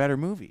would have been a better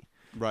movie.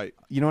 Right.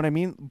 You know what I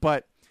mean?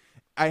 But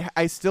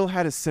I still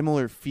had a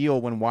similar feel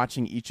when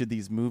watching each of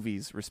these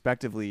movies,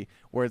 respectively,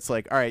 where it's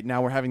like, all right,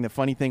 now we're having the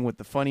funny thing with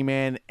the funny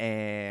man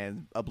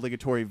and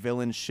obligatory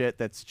villain shit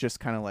that's just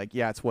kind of like,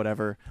 yeah, it's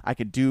whatever. I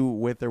could do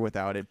with or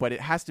without it, but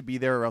it has to be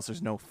there or else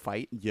there's no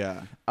fight.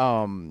 Yeah.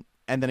 And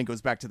then it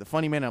goes back to the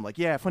funny man. And I'm like,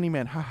 yeah, funny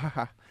man. Ha ha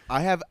ha.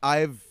 I have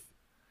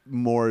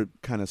more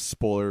kind of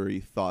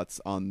spoilery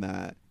thoughts on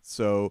that.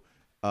 So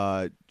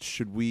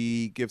should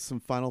we give some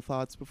final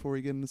thoughts before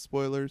we get into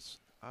spoilers?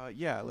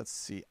 Yeah, let's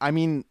see. I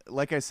mean,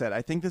 like I said,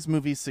 I think this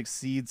movie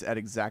succeeds at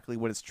exactly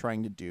what it's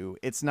trying to do.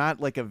 It's not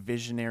like a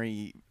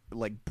visionary,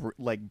 like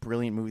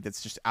brilliant movie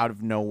that's just out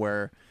of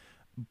nowhere,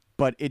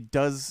 but it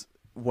does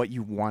what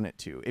you want it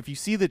to. If you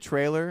see the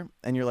trailer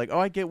and you're like, oh,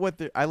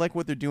 I like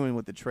what they're doing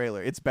with the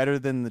trailer. It's better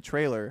than the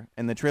trailer,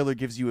 and the trailer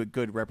gives you a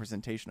good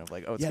representation of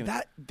like, oh, it's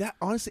that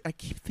honestly, I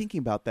keep thinking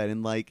about that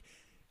and like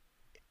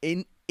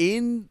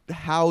in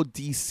how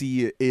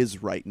DC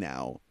is right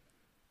now.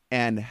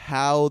 And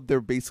how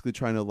they're basically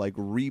trying to like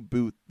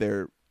reboot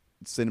their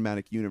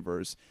cinematic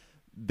universe.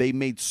 They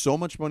made so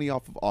much money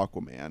off of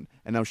Aquaman,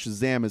 and now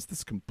Shazam is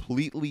this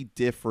completely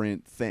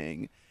different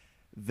thing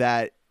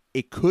that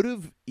it could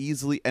have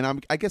easily.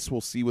 And I guess we'll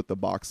see with the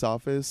box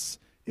office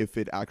if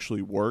it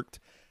actually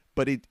worked.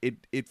 But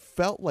it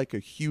felt like a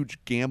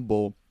huge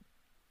gamble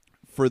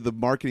for the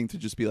marketing to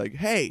just be like,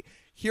 hey,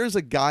 here's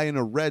a guy in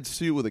a red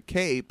suit with a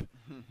cape.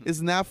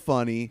 Isn't that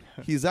funny?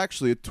 He's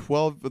actually a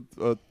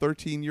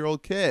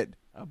 13-year-old kid.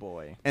 Oh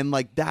boy. And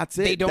like that's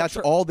it. That's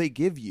all they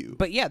give you.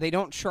 But yeah, they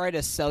don't try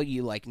to sell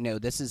you like, no,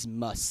 this is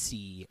must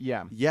see.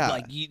 Yeah. Yeah.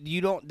 Like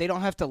they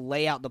don't have to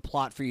lay out the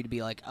plot for you to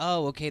be like,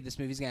 oh, okay, this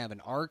movie's gonna have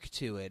an arc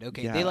to it.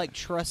 Okay. They like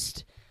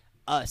trust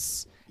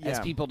us as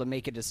people to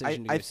make a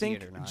decision to go see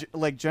it or not.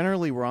 Like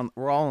generally we're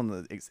all on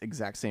the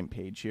exact same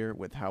page here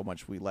with how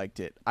much we liked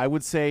it. I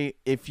would say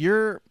if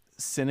you're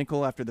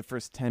cynical after the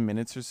first 10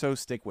 minutes or so,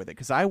 stick with it,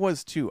 because I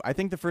was too. I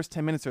think the first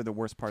 10 minutes are the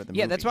worst part of the movie.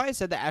 Yeah, that's why I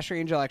said that Asher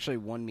Angel actually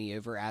won me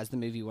over as the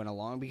movie went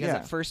along, because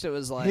at first it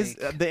was like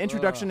the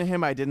introduction to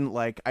him I didn't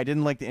like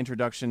the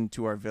introduction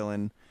to our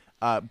villain,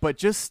 but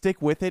just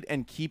stick with it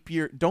and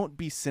don't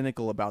be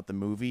cynical about the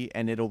movie,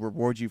 and it'll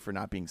reward you for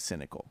not being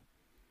cynical.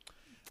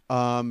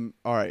 All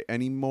right,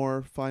 any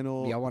more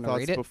final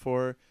thoughts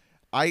before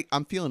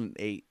I'm feeling an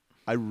 8.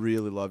 I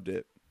really loved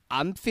it.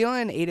 I'm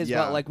feeling 8 as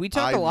well. Like we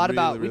talk I a lot really,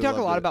 about really we talk a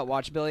loved lot it. about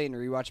watchability and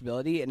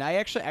rewatchability, and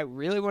I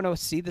really want to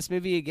see this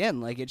movie again.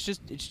 Like it's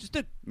just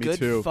a Me good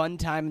too. fun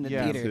time in the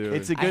Yeah. theater. too.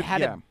 It's a good. I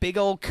had yeah. a big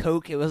old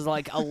Coke. It was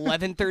like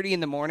 11:30 in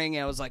the morning,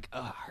 and I was like, oh,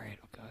 all right,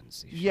 I'll go ahead and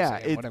see.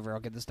 Yeah, whatever. I'll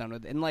get this done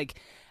with. And like,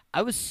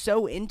 I was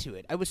so into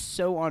it. I was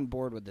so on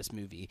board with this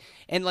movie.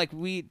 And like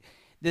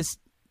this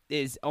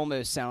is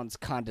almost sounds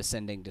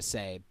condescending to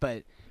say,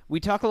 but we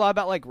talk a lot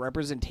about like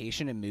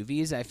representation in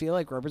movies. I feel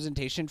like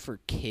representation for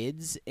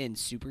kids in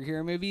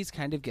superhero movies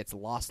kind of gets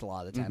lost a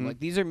lot of the time.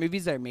 Like these are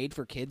movies that are made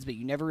for kids, but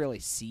you never really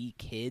see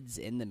kids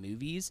in the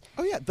movies.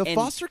 Oh yeah, the And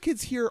foster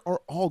kids here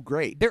are all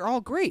great. they're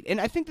all great, and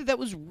I think that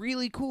was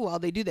really cool how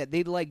they do that.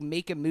 They like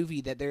make a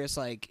movie that there's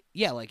like,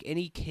 yeah, like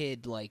any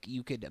kid, like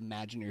you could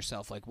imagine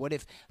yourself. Like, what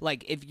if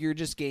you're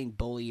just getting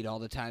bullied all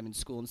the time in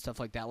school and stuff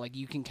like that? Like,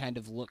 you can kind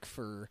of look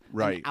for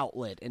Right. an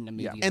outlet in the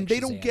movie. Yeah. like And they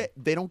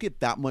Shazam. don't get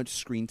that much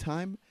screen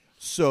time.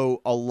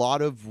 So a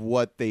lot of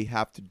what they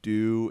have to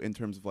do in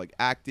terms of like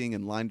acting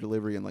and line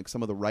delivery and like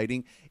some of the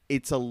writing,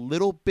 it's a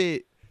little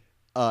bit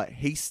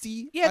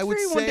hasty. Yeah, it's I would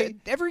very say.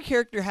 every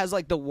character has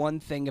like the one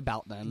thing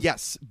about them.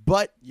 Yes,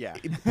 but Yeah.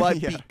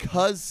 but Yeah.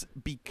 because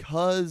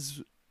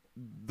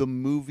the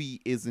movie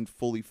isn't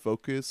fully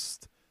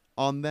focused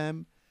on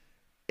them,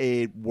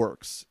 it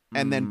works.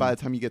 And then by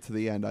the time you get to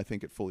the end, I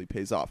think it fully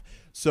pays off.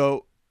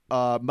 So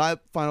my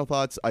final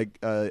thoughts, I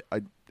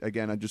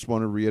just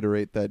want to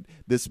reiterate that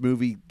this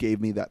movie gave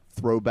me that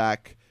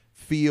throwback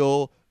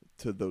feel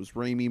to those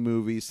Raimi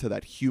movies, to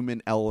that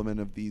human element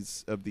of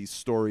these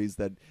stories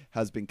that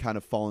has been kind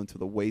of fallen to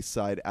the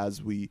wayside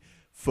as we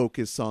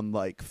focus on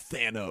like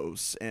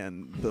Thanos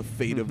and the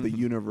fate of the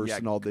universe Yeah,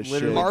 and all this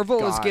literally. shit. Marvel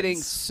is gods. getting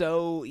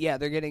so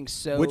they're getting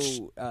so Which-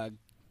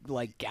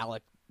 like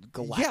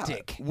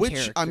galactic.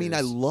 which I mean, I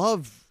characters.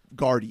 love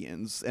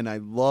Guardians and I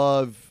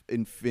love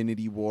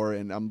Infinity War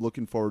and I'm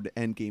looking forward to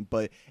Endgame,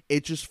 but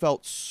it just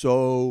felt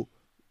so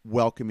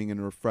welcoming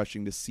and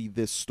refreshing to see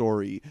this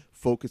story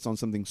focus on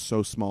something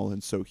so small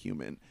and so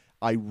human.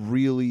 I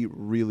really,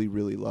 really,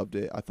 really loved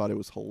it. I thought it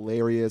was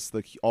hilarious.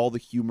 All the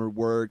humor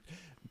worked.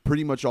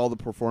 Pretty much all the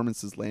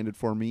performances landed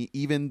for me.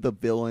 Even the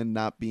villain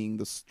not being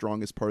the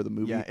strongest part of the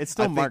movie. Yeah, it's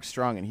still I think Mark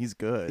Strong, and he's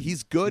good.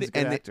 He's good, He's a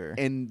good and actor.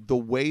 and the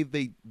way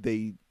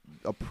they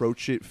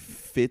approach it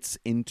fits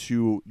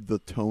into the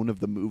tone of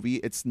the movie.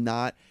 It's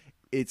not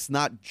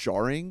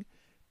jarring,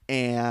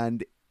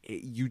 and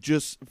you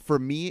just, for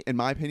me, in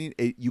my opinion,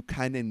 you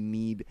kind of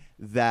need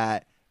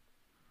that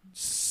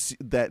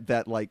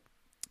like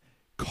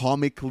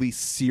comically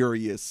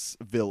serious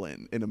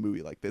villain in a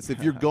movie like this.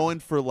 If you're going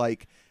for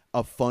like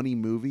a funny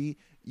movie,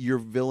 your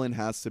villain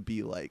has to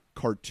be like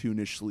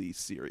cartoonishly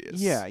serious.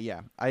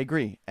 Yeah, I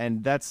agree.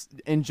 And that's,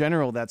 in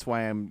general, that's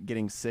why I'm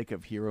getting sick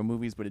of hero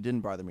movies, but it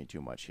didn't bother me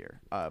too much here.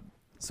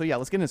 So yeah,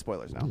 let's get into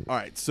spoilers now. All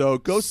right, so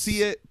go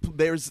see it.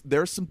 There's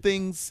some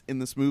things in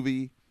this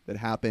movie that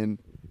happen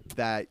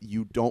that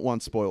you don't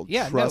want spoiled.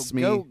 Yeah, Trust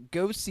me.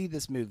 Go see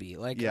this movie.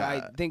 Like Yeah.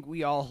 I think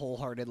we all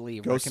wholeheartedly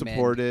Go recommend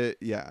support it.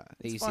 Yeah.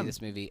 that you see fun.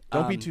 this movie.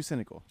 Don't be too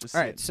cynical. Just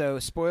All see right, it. so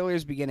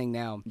spoilers beginning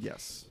now.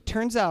 Yes.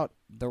 Turns out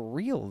the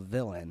real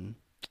villain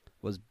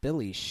was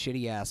Billy's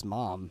shitty ass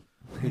mom,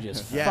 who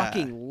just Yeah.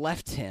 fucking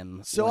left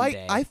him. So one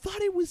day. I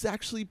thought it was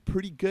actually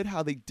pretty good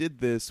how they did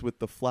this with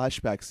the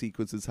flashback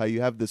sequences, how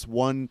you have this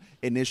one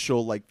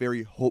initial like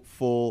very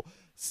hopeful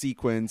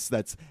sequence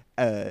that's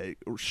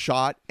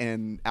shot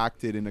and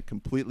acted in a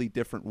completely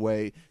different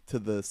way to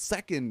the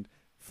second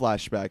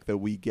flashback that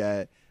we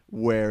get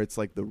where it's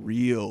like the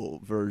real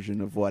version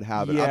of what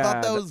happened. I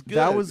thought that was good.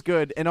 That was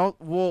good. And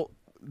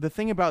the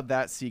thing about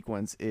that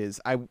sequence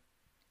is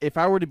if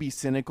I were to be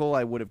cynical,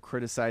 I would have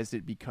criticized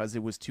it because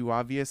it was too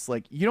obvious.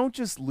 Like, you don't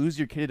just lose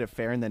your kid at a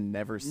fair and then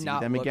never see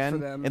Not them look again for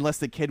them. unless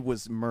the kid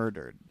was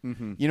murdered.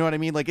 Mm-hmm. You know what I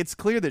mean? Like, it's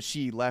clear that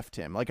she left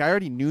him. Like, I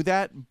already knew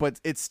that, but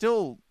it's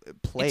still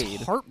played.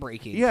 It's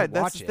heartbreaking. Yeah, to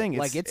that's watch the it. thing.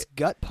 Like it's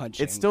gut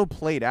punching. It's still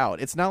played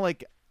out. It's not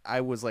like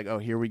I was like, oh,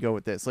 here we go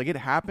with this. Like, it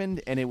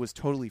happened and it was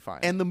totally fine.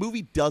 And the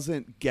movie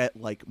doesn't get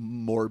like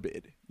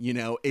morbid, you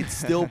know. It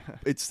still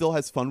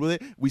has fun with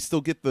it. We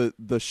still get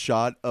the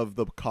shot of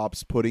the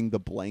cops putting the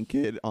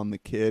blanket on the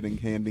kid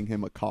and handing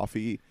him a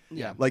coffee.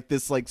 Yeah. Like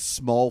this like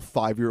small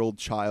 5-year-old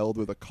child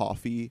with a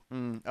coffee.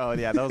 Oh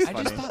yeah, that was I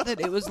funny. just thought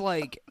that it was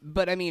like,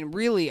 but I mean,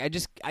 really,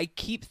 I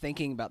keep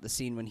thinking about the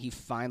scene when he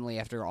finally,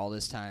 after all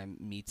this time,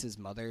 meets his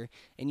mother,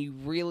 and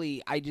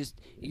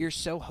you're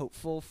so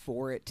hopeful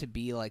for it to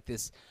be like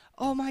this,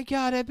 oh my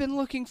God, I've been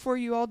looking for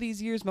you all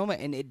these years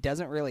moment, and it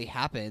doesn't really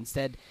happen.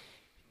 Instead,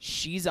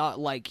 she's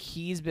like,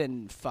 he's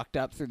been fucked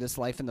up through this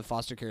life in the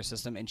foster care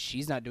system, and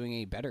she's not doing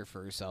any better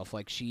for herself.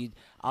 Like, she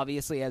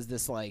obviously has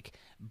this like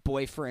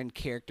boyfriend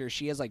character.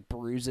 She has like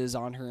bruises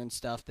on her and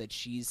stuff, that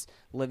she's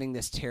living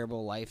this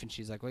terrible life, and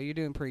she's like, well, you're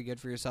doing pretty good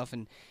for yourself.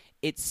 And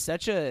it's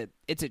a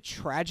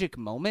tragic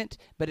moment,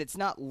 but it's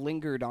not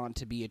lingered on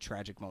to be a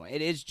tragic moment.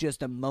 It is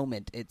just a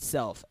moment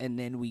itself, and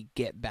then we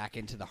get back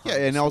into the heart Yeah, of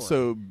the and story.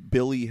 also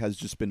Billy has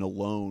just been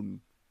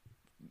alone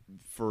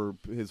for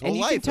his whole and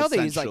you life. can tell that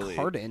he's like essentially.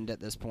 hardened at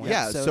this point.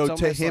 Yeah, so so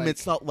it's to almost him,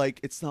 like,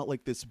 it's not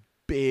like this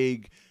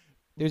big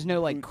There's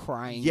no like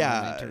crying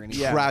moment or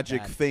anything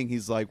tragic like that. thing.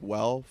 He's like,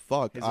 well,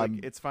 fuck. He's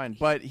like, it's fine.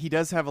 But he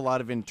does have a lot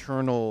of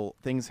internal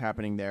things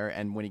happening there.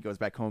 And when he goes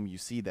back home, you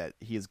see that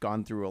he has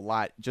gone through a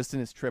lot. Just in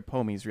his trip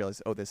home, he's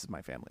realized, oh, this is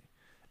my family.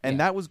 And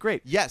that was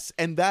great. Yes,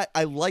 and that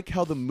I like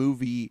how the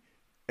movie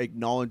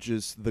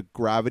acknowledges the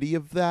gravity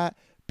of that,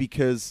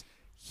 because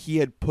he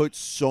had put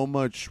so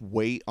much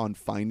weight on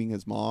finding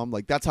his mom.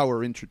 Like, that's how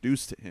we're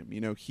introduced to him.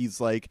 You know, he's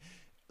like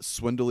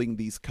swindling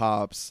these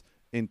cops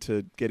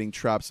into getting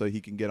trapped so he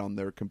can get on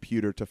their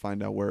computer to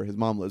find out where his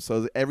mom lives.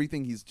 So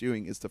everything he's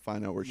doing is to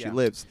find out where she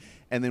lives.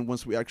 And then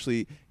once we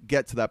actually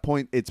get to that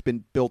point, it's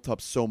been built up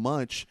so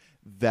much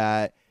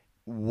that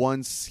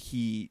once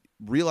he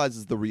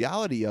realizes the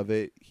reality of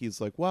it, he's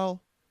like,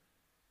 well,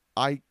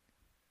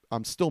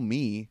 I'm still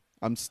me.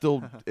 I'm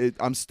still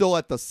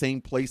at the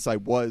same place I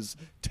was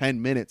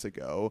 10 minutes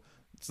ago.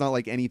 It's not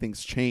like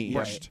anything's changed.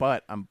 Right.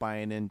 But I'm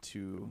buying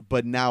into.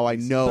 But now I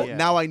know. Yeah.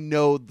 Now I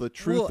know the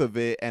truth of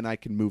it, and I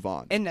can move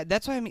on. And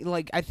that's why I mean,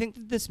 like, I think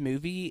that this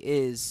movie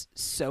is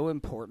so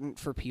important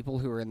for people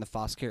who are in the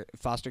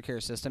foster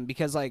care system,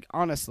 because, like,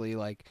 honestly,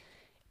 like,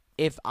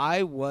 if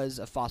I was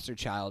a foster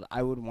child,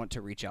 I would want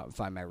to reach out and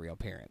find my real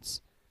parents.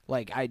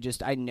 Like, I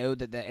know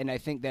that, and I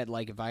think that,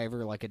 like, if I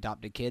ever, like,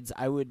 adopted kids,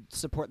 I would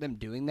support them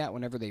doing that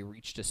whenever they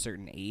reached a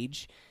certain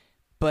age.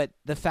 But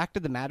the fact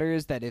of the matter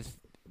is that if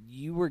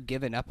you were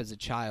given up as a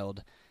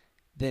child,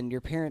 then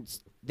your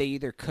parents, they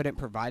either couldn't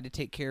provide to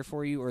take care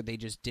for you, or they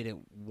just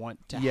didn't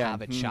want to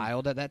have a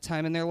child at that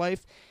time in their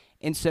life.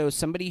 And so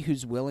somebody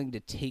who's willing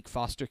to take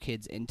foster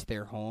kids into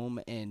their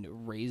home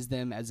and raise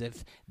them as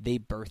if they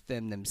birthed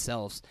them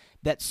themselves,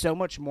 that's so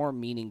much more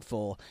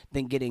meaningful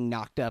than getting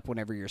knocked up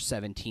whenever you're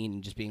 17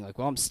 and just being like,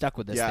 well, I'm stuck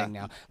with this thing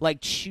now.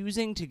 Like,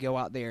 choosing to go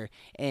out there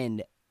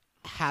and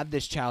have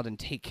this child and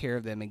take care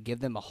of them and give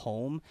them a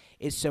home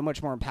is so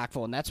much more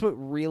impactful. And that's what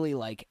really,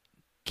 like,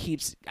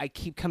 I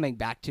keep coming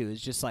back to,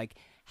 is just, like,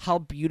 how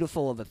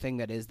beautiful of a thing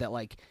that is, that,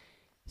 like,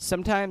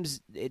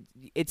 sometimes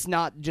it's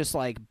not just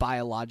like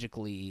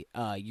biologically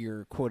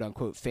your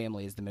quote-unquote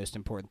family is the most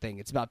important thing.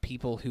 It's about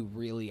people who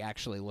really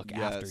actually look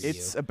after you.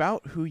 It's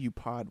about who you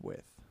pod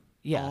with.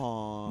 Yeah.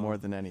 More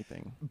than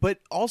anything. But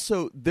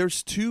also,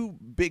 there's two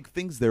big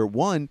things there.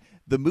 One,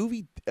 the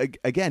movie,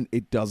 again,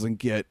 it doesn't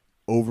get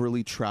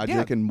overly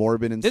tragic and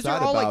morbid and those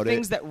sad are all about like it.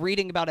 things that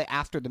reading about it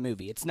after the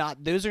movie. It's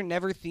not; those are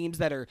never themes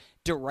that are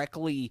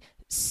directly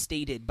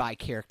stated by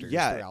characters.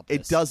 Throughout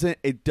this.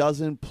 It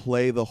doesn't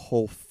play the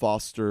whole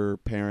foster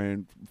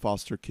parent,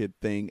 foster kid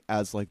thing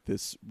as like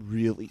this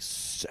really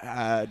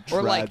sad,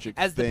 or tragic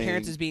like as thing. the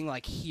parents as being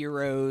like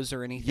heroes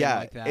or anything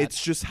like that.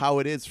 It's just how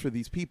it is for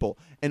these people,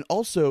 and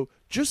also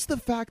just the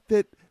fact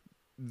that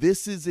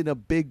this is in a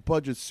big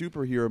budget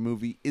superhero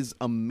movie is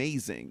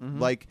amazing. Mm-hmm.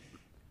 Like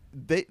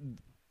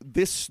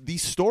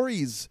these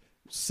stories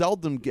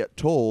seldom get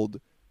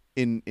told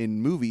in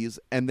movies,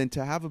 and then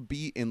to have it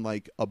be in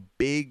like a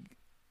big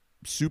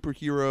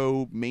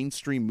superhero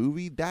mainstream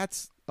movie,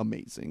 that's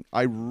amazing.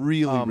 I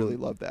really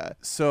love that.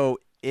 So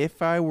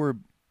if I were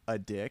a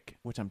dick,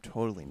 which I'm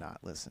totally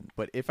not,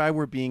 but if I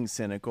were being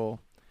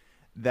cynical,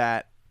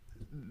 that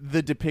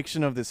the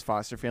depiction of this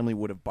foster family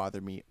would have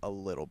bothered me a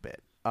little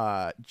bit.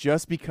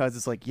 Just because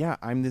it's like, yeah,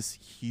 I'm this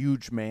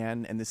huge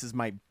man, and this is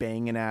my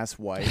banging ass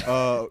wife.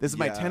 This is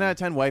my 10 out of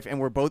 10 wife,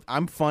 and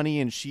I'm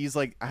funny, and she's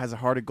like has a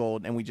heart of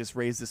gold, and we just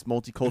raise this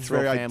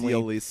multicultural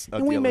family,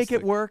 and we make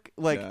it work.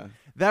 Like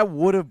that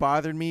would have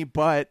bothered me,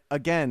 but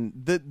again,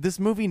 this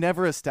movie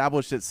never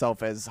established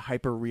itself as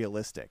hyper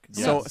realistic.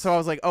 So I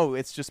was like, oh,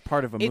 it's just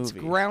part of a movie. It's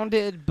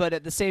grounded, but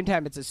at the same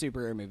time, it's a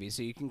superhero movie,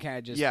 so you can kind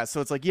of just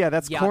So it's like,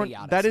 that's corny.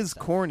 That is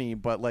corny,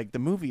 but like the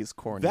movie is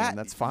corny, and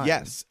that's fine.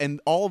 Yes, and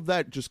all of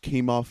that just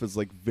came off as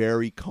like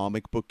very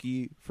comic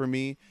booky for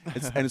me,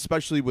 and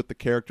especially with the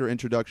character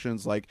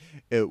introductions. Like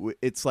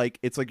it's like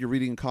you're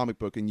reading a comic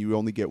book and you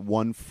only get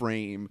one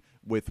frame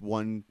with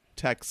one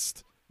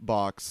text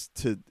box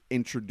to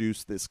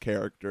introduce this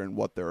character and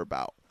what they're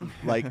about.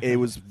 Like it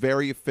was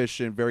very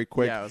efficient, very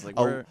quick. I was like,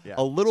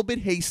 a little bit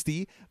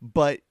hasty,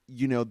 but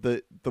you know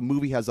the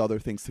movie has other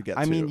things to get to.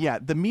 I mean,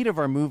 the meat of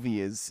our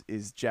movie is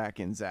Jack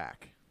and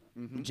Zach.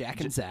 Mm-hmm.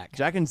 Jack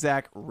and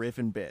Zach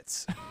riffing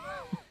bits.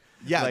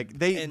 Like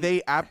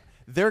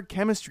their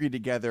chemistry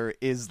together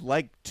is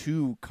like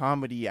two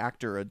comedy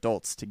actor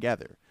adults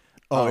together.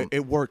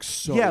 It works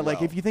so well.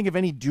 Like if you think of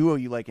any duo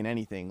you like in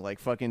anything, like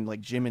fucking like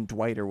Jim and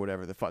Dwight or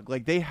whatever the fuck,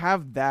 like they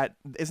have that.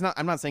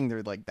 I'm not saying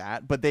they're like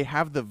that, but they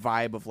have the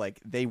vibe of like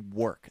they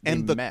work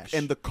and mesh.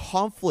 And the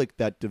conflict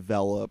that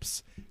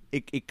develops,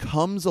 it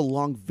comes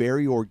along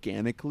very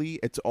organically.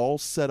 It's all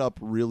set up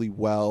really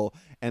well,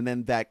 and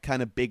then that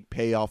kind of big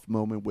payoff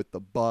moment with the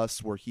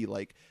bus where he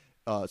like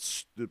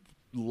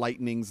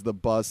lightnings the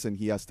bus and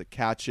he has to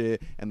catch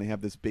it, and they have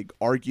this big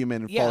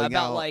argument and falling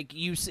about out. Like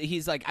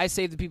he's like, I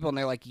saved the people, and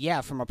they're like,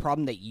 from a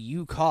problem that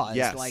you caused.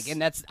 Yes. Like,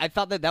 and I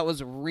thought that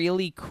was a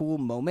really cool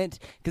moment,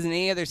 because in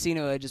any other scene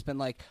it would have just been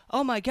like,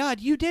 oh my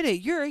god, you did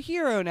it, you're a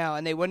hero now,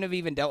 and they wouldn't have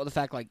even dealt with the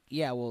fact like,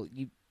 well,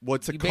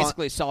 you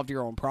basically solved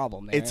your own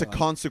problem there. It's a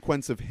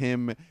consequence of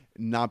him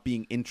not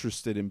being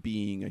interested in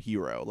being a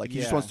hero. Like, he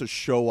just wants to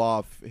show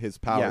off his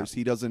powers.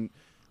 He doesn't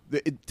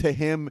to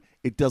him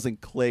it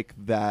doesn't click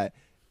that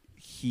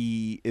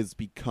he is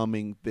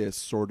becoming this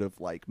sort of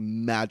like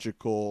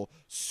magical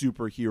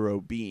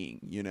superhero being,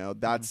 you know.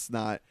 That's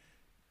not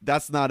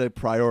a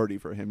priority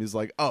for him. He's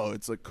like, oh,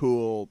 it's a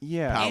cool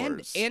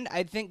powers. And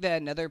I think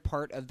that another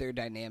part of their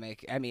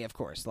dynamic, I mean, of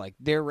course, like,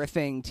 their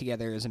riffing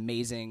together is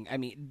amazing. I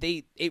mean,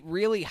 it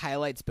really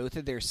highlights both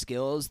of their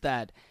skills,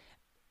 that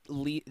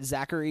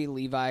Zachary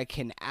Levi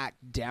can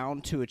act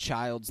down to a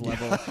child's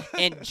level,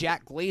 and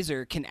Jack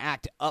Glazer can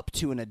act up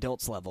to an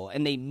adult's level,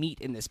 and they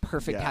meet in this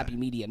perfect happy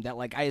medium that,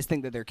 like, I just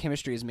think that their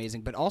chemistry is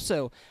amazing. But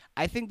also,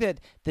 I think that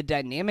the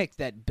dynamic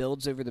that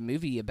builds over the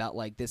movie about,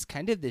 like, this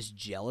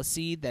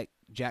jealousy that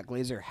Jack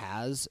Glazer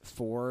has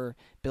for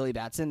Billy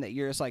Batson, that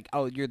you're just like,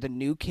 oh, you're the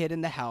new kid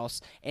in the house,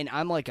 and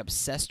I'm like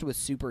obsessed with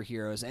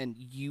superheroes, and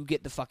you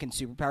get the fucking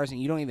superpowers,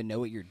 and you don't even know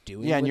what you're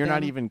doing. Yeah, and you're them.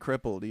 not even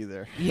crippled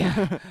either.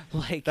 Yeah,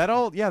 like that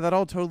all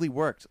totally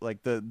worked.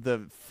 Like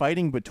the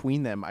fighting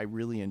between them, I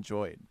really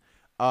enjoyed.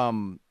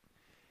 Another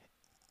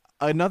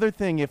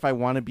thing, if I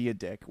want to be a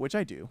dick, which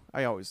I do,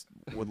 I always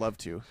would love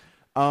to.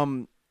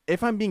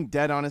 If I'm being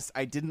dead honest,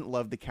 I didn't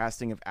love the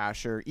casting of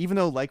Asher, even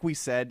though, like we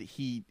said,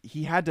 he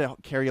had to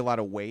carry a lot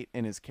of weight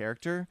in his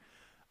character.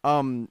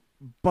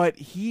 But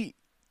he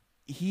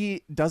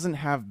doesn't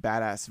have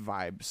badass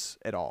vibes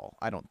at all,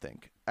 I don't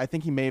think. I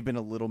think he may have been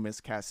a little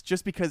miscast,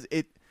 just because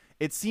it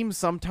seems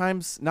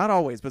sometimes, not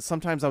always, but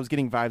sometimes I was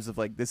getting vibes of,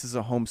 like, this is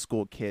a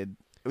homeschool kid.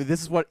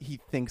 This is what he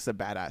thinks a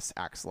badass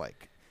acts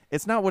like.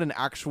 It's not what an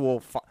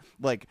actual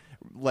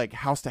like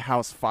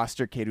house-to-house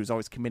foster kid who's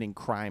always committing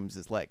crimes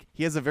is like.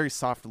 He has a very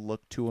soft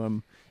look to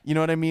him. You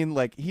know what I mean?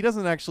 Like, he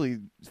doesn't actually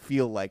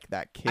feel like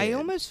that kid. I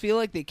almost feel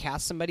like they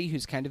cast somebody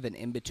who's kind of an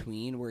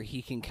in-between, where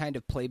he can kind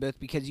of play both,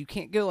 because you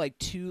can't go like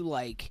too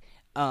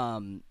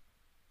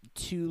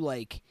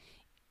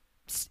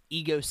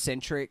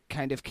egocentric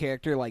kind of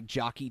character, like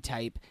jockey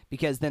type,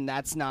 because then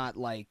that's not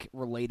like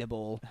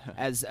relatable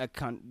as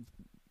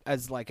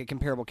like a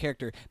comparable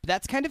character. But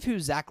that's kind of who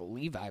Zach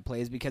Levi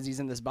plays, because he's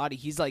in this body.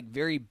 He's like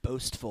very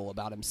boastful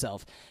about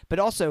himself, but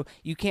also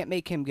you can't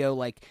make him go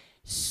like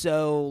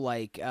so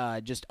like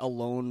just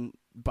alone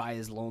by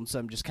his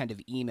lonesome, just kind of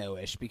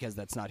emo-ish, because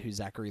that's not who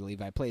Zachary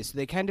Levi plays. So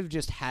they kind of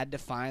just had to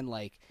find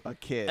like a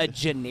kid, a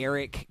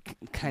generic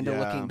kind of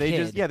looking they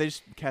kid. They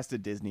just cast a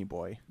Disney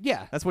boy.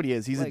 Yeah, that's what he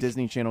is. He's like, a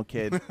Disney Channel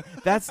kid.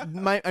 That's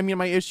my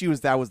issue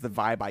is that was the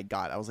vibe I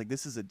got. I was like,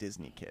 this is a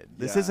Disney kid.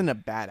 This isn't a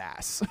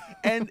badass.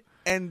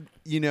 And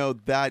you know,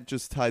 that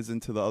just ties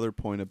into the other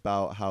point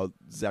about how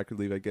Zachary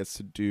Levi gets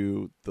to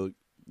do the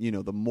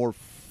more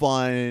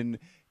fun,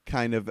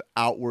 kind of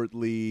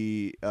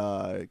outwardly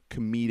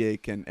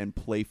comedic and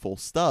playful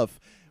stuff,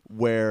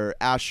 where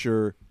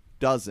Asher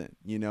doesn't.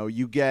 You know,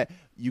 you get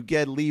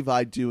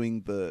Levi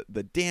doing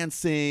the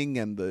dancing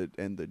and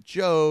the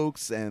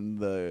jokes and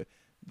the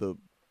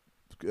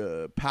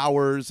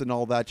powers and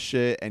all that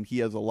shit, and he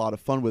has a lot of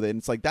fun with it. And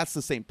it's like, that's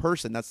the same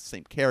person, that's the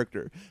same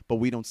character, but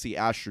we don't see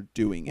Asher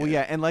doing it. Well,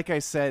 yeah, and like I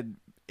said,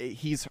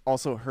 he's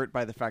also hurt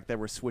by the fact that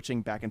we're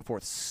switching back and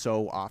forth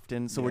so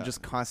often, so we're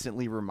just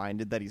constantly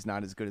reminded that he's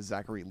not as good as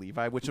Zachary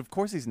Levi, which of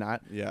course he's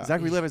not. Yeah,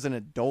 Zachary Levi is an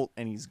adult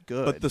and he's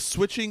good. But the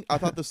switching, I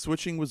thought the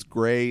switching was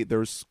great.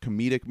 There's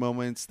comedic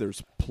moments,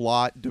 there's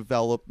plot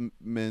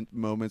development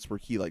moments where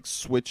he like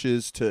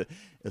switches to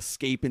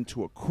escape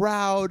into a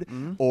crowd,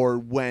 or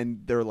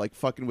when they're like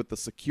fucking with the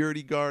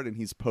security guard and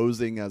he's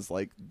posing as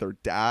like their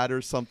dad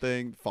or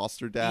something,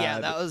 foster dad. Yeah,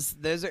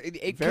 those are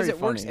because it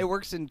works. It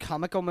works in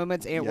comical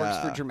moments and it works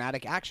for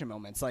dramatic action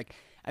moments. Like,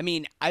 I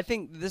mean, I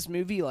think this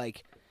movie,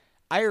 like,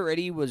 I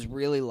already was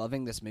really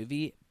loving this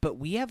movie, but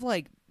we have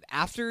like,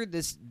 after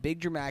this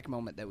big dramatic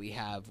moment that we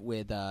have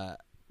with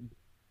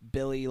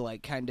Billy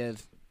like kind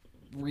of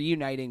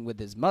reuniting with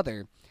his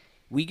mother,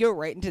 we go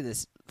right into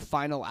this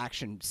final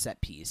action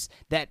set piece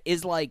that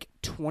is like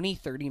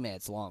 20-30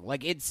 minutes long.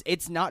 Like,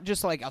 it's not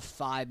just like a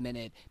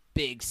 5-minute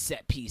big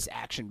set piece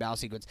action battle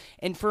sequence.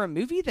 And for a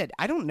movie that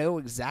I don't know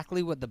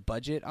exactly what the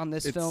budget on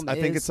this film is.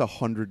 I think it's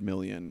 $100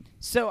 million.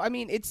 So I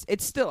mean, it's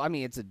still, I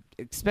mean, it's an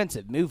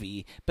expensive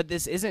movie, but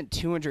this isn't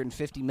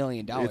 $250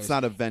 million. It's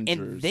not Avengers.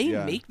 And they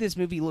make this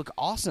movie look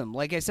awesome.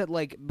 Like I said,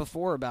 like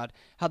before, about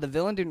how the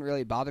villain didn't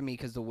really bother me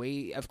because the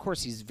way, of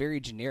course, he's very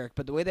generic,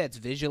 but the way that it's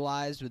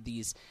visualized with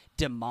these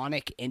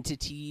demonic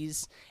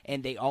entities,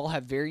 and they all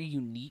have very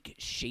unique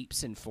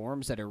shapes and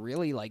forms that are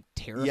really like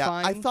terrifying. Yeah,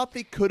 I thought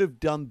they could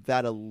have done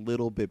that a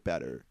little bit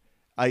better.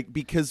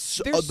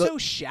 Because they're so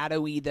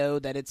shadowy though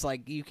that it's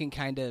like you can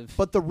kind of.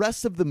 But the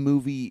rest of the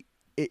movie,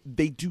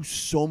 they do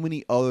so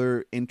many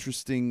other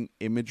interesting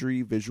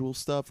imagery, visual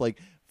stuff. Like,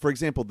 for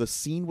example, the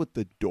scene with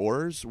the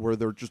doors where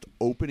they're just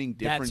opening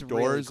different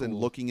doors really cool. and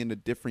looking into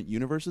different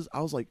universes.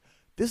 I was like,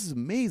 this is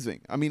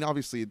amazing. I mean,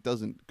 obviously it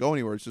doesn't go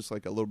anywhere. It's just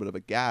like a little bit of a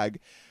gag,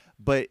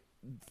 but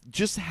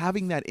just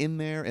having that in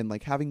there and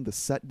like having the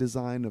set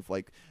design of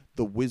like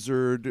the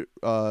wizard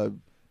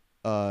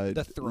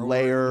the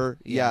layer.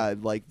 Yeah,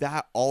 like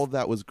that. All of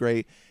that was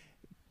great.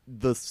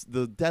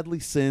 The Deadly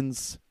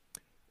Sins.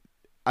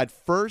 At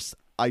first,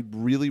 I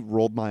really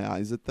rolled my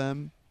eyes at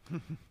them.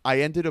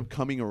 I ended up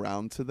coming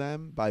around to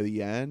them by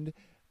the end,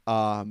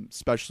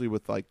 especially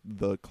with like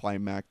the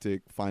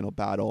climactic final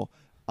battle.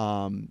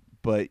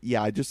 But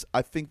yeah,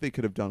 I think they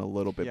could have done a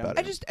little bit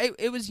better.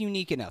 It was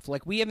unique enough.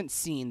 Like we haven't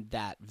seen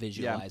that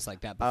visualized like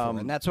that before,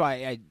 and that's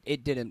why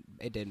it didn't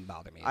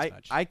bother me as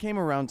much. I came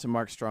around to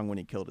Mark Strong when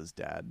he killed his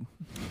dad.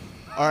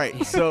 All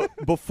right, so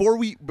before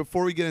we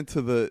get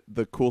into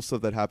the cool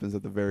stuff that happens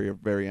at the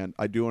very end,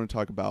 I do want to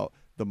talk about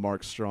the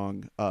Mark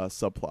Strong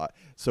subplot.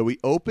 So we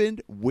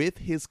opened with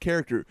his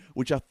character,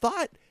 which I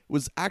thought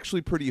was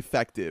actually pretty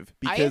effective.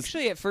 Because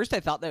at first I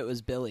thought that it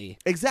was Billy.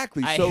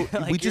 Exactly. So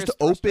we just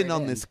open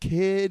on this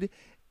kid,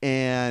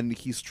 and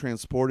he's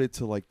transported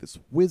to like this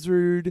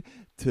wizard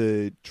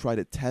to try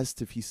to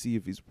test if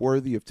he's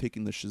worthy of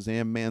taking the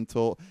Shazam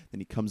mantle.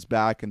 Then he comes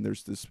back, and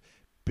there's this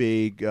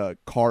big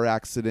car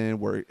accident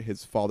where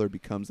his father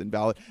becomes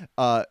invalid.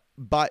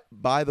 But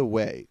by the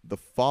way, the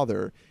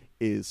father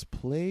is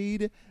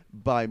played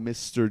by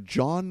Mr.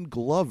 John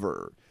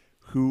Glover,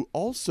 who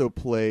also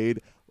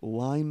played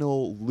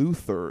Lionel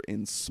Luthor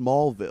in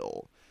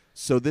Smallville.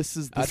 So this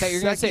is the I thought you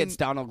were going to say it's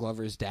Donald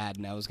Glover's dad,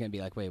 and I was going to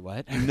be like, wait,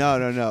 what?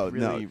 No.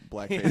 Really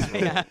blackface,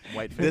 really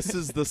whiteface. This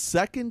is the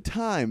second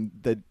time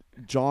that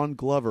John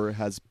Glover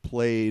has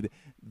played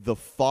the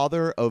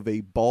father of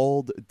a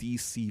bald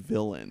DC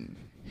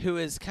villain. Who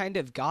is kind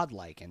of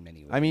godlike in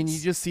many ways. I mean, you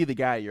just see the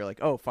guy, you're like,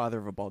 oh, father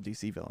of a bald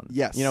DC villain.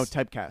 Yes.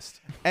 Typecast.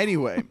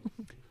 Anyway,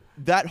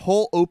 that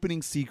whole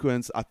opening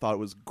sequence, I thought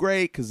was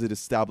great because it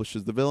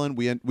establishes the villain.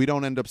 We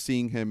don't end up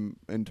seeing him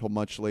until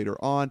much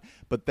later on,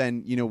 but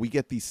then we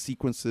get these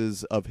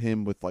sequences of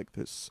him with like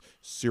this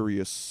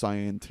serious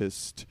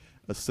scientist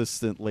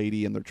assistant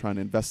lady, and they're trying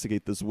to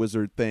investigate this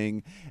wizard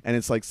thing, and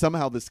it's like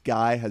somehow this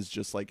guy has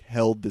just like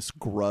held this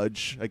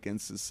grudge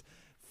against his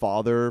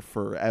father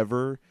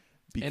forever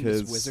because and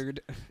this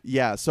wizard.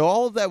 Yeah, so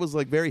all of that was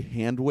like very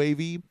hand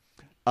wavy.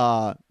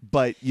 But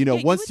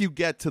once you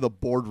get to the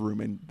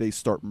boardroom and they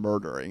start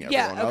murdering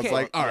everyone, I was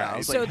like, all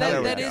right. So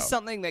that is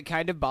something that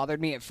kind of bothered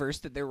me at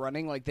first, that they're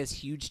running like this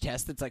huge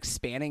test that's like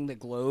spanning the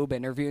globe,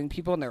 interviewing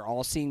people, and they're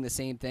all seeing the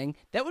same thing.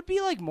 That would be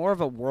like more of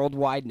a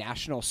worldwide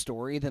national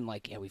story than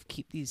like, we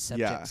keep these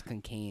subjects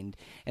contained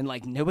and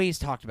like nobody's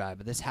talked about it,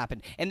 but this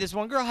happened. And this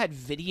one girl had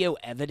video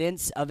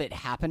evidence of it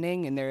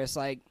happening, and there's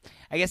like,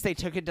 I guess they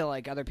took it to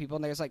like other people,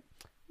 and there's like,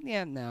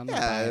 I'm not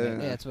buying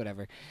it. Yeah, it's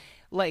whatever.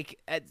 Like,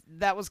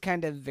 that was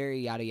kind of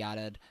very yada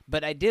yada,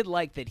 but I did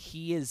like that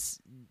he's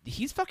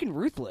fucking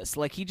ruthless.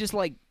 Like, he just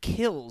like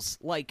kills,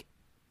 like,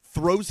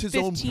 throws his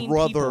own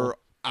brother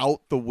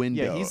out the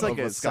window. Yeah, he's like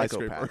a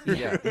psychopath.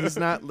 Yeah, he's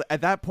not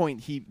at that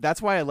point.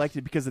 That's why I liked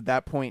it, because at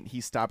that point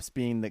he stops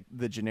being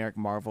the generic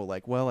Marvel.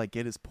 Like, well, I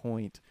get his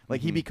point.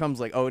 Like he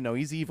becomes like, oh no,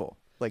 he's evil.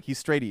 Like he's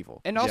straight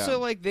evil. And also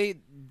like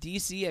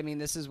DC, I mean,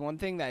 this is one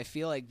thing that I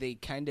feel like they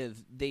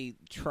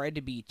tried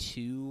to be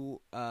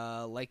too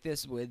like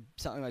this with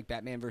something like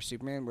Batman vs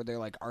Superman, where they're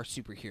like, our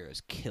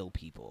superheroes kill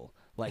people.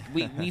 Like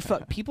we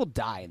people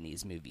die in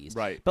these movies.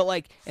 Right. But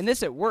like in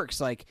this it works.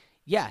 Like,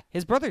 yeah,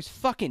 his brother's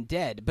fucking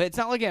dead, but it's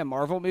not like a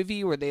Marvel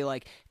movie where they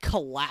like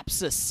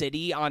collapse a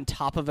city on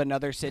top of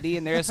another city,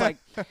 and there's like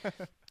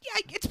yeah,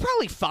 it's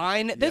probably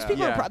fine. Those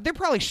people they're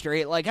probably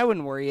straight. Like, I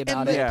wouldn't worry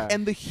about it.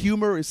 And the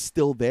humor is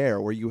still there,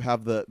 where you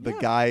have the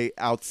guy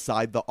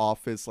outside the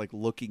office, like,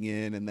 looking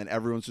in, and then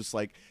everyone's just,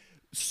 like,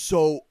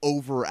 so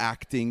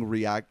overacting,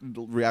 reacting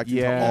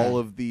to all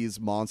of these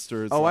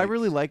monsters. Oh, like, I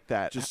really like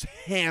that. Just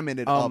hamming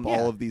it up,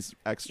 all of these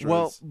extras.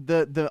 Well,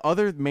 the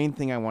other main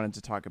thing I wanted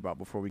to talk about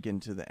before we get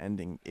into the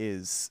ending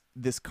is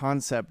this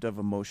concept of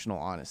emotional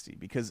honesty,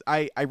 because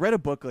I read a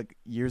book like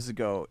years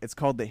ago. It's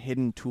called The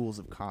Hidden Tools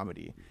of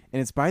Comedy,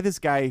 and it's by this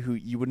guy who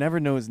you would never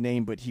know his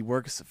name, but he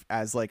works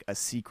as like a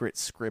secret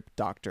script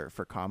doctor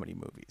for comedy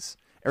movies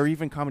or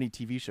even comedy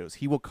TV shows.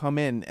 He will come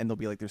in and they'll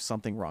be like, there's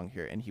something wrong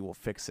here, and he will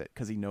fix it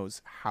because he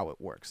knows how it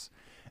works.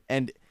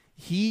 And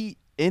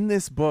in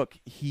this book,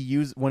 he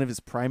used one of his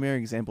primary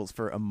examples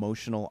for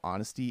emotional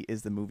honesty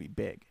is the movie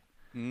Big.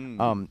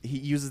 He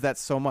uses that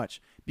so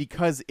much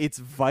because it's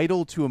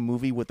vital to a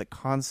movie with a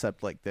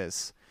concept like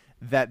this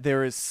that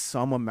there is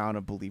some amount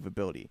of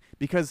believability.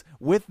 Because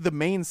with the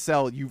main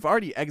cell, you've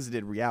already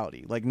exited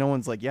reality. Like, no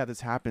one's like, yeah, this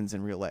happens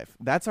in real life.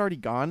 That's already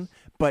gone,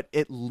 but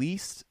at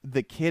least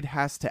the kid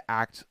has to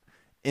act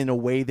in a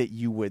way that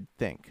you would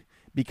think.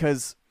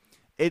 Because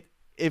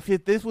if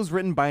this was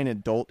written by an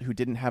adult who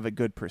didn't have a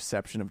good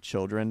perception of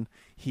children,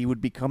 he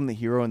would become the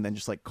hero and then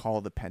just like call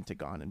the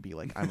Pentagon and be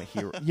like, I'm a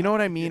hero. You know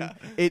what I mean?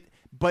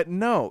 But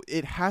no,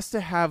 it has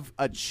to have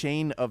a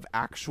chain of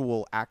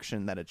actual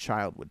action that a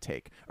child would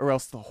take, or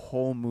else the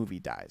whole movie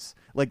dies.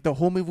 Like, the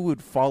whole movie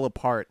would fall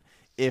apart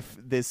if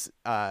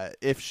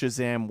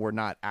Shazam were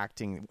not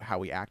acting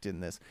how he acted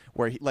in this,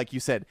 where he, like you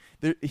said,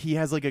 he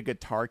has like a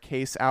guitar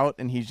case out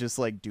and he's just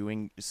like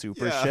doing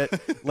super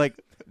shit. Like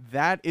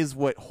that is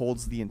what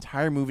holds the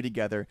entire movie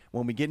together.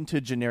 When we get into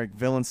generic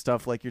villain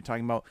stuff like you're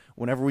talking about,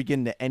 whenever we get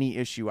into any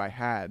issue I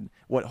had,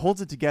 what holds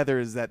it together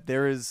is that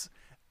there is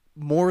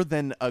more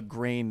than a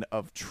grain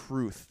of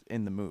truth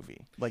in the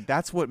movie. Like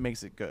that's what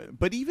makes it good.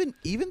 But even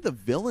the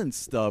villain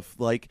stuff,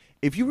 like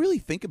if you really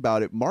think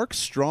about it, Mark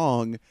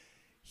Strong,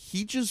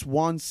 he's just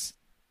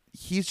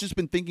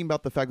been thinking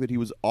about the fact that he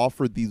was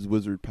offered these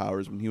wizard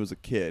powers when he was a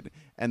kid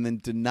and then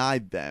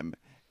denied them,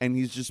 and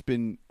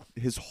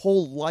his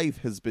whole life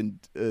has been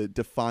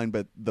defined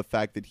by the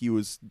fact that he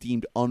was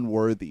deemed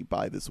unworthy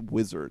by this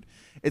wizard.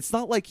 It's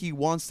not like he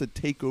wants to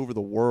take over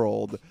the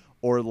world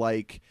or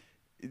like,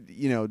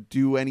 you know,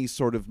 do any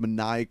sort of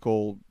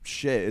maniacal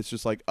shit. It's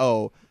just like,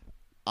 oh,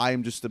 I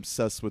am just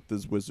obsessed with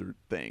this wizard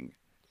thing,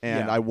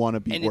 and I want to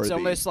be and worthy. It's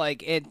almost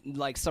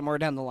like somewhere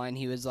down the line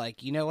he was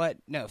like, you know what?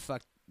 No,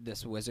 fuck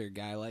this wizard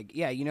guy. Like,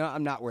 yeah, you know what?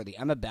 I'm not worthy.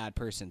 I'm a bad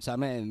person, so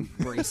I'm gonna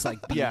embrace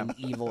like being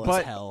evil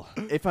as hell.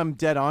 If I'm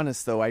dead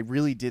honest, though, I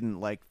really didn't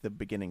like the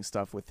beginning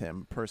stuff with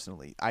him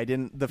personally. I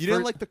didn't. You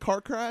didn't like the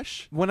car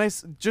crash? When I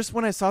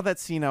saw that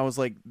scene, I was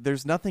like,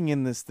 "There's nothing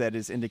in this that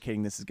is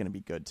indicating this is going to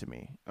be good to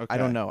me." Okay. I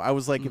don't know. I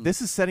was like, if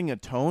this is setting a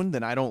tone,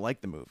 then I don't like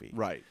the movie.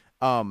 Right.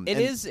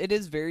 It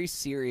is very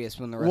serious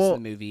when the rest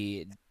of the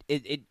movie.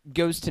 It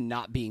goes to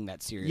not being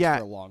that serious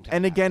for a long time.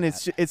 And again,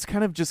 it's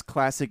kind of just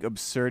classic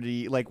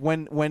absurdity. Like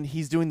when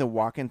he's doing the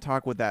walk and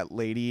talk with that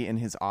lady in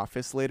his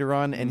office later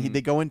on, and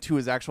they go into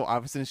his actual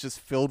office, and it's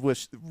just filled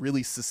with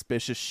really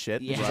suspicious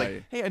shit. Yeah. It's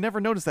like, hey, I never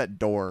noticed that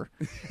door.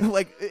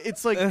 Like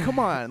it's like, come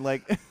on.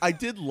 Like I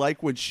did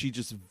like when she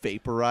just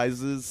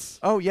vaporizes.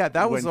 Oh yeah,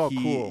 that was all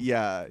cool.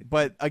 Yeah,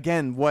 but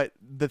again,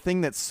 the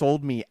thing that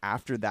sold me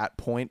after that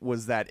point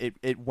was that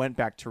it went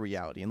back to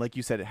reality, and like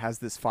you said, it has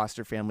this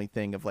foster family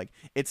thing of like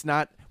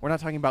we're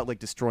not talking about like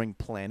destroying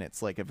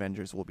planets like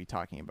Avengers will be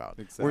talking about.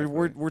 Exactly.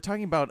 We're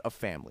talking about a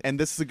family. And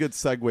this is a good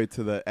segue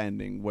to the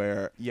ending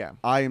where yeah.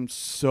 I am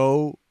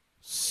so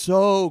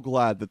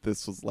glad that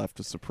this was left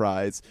a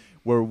surprise,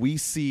 where we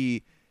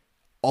see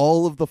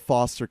all of the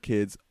foster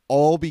kids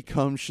all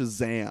become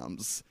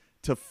Shazams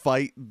to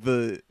fight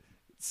the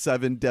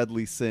 7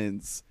 deadly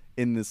sins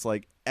in this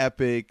like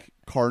epic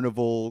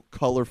carnival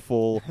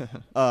colorful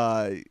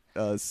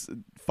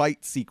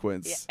fight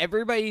sequence. Yeah,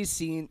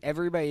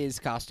 everybody's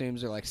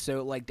costumes are like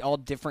so like all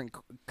different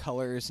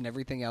colors and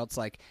everything else.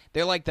 Like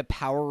they're like the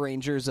Power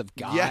Rangers of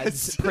gods,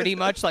 yes. pretty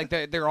much. Like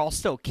they're all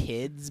still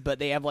kids, but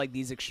they have like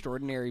these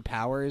extraordinary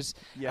powers.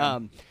 Yeah.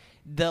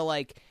 The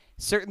like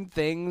certain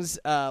things,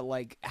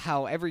 like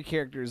how every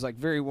character is like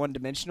very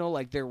one-dimensional.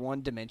 Like their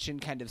one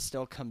dimension kind of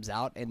still comes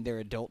out in their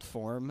adult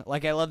form.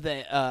 Like I love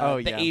that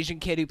the Asian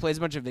kid who plays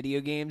a bunch of video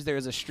games. There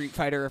was a Street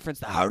Fighter reference,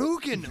 the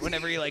Hadouken,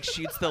 whenever he like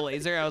shoots the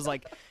laser. I was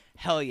like,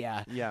 hell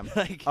yeah. Yeah.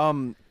 Like,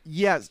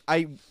 yes,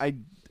 I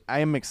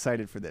am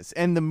excited for this.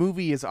 And the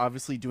movie is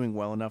obviously doing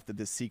well enough that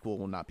this sequel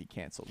will not be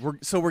canceled.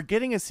 We're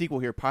getting a sequel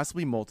here,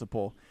 possibly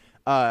multiple.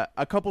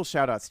 A couple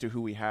shout-outs to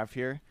who we have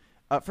here.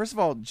 First of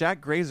all, Jack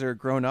Grazer,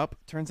 grown up.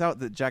 Turns out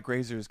that Jack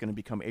Grazer is going to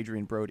become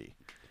Adrian Brody.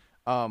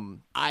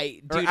 Adam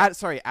Brody.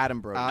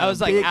 I was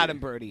like, Adam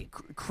Brody.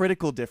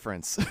 Critical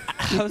difference.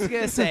 I was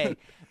going to say...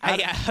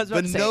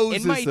 the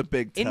nose is the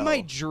big tell. In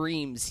my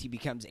dreams, he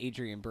becomes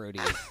Adrian Brody.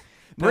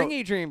 Bring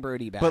Adrian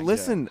Brody back. But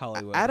listen,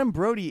 Hollywood. Adam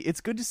Brody, it's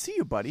good to see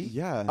you, buddy.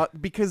 Yeah.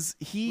 Because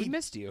we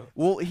missed you.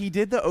 Well, he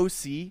did the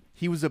OC.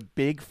 He was a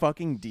big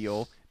fucking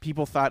deal.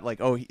 People thought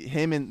like, oh,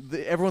 him and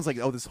everyone's like,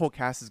 oh, this whole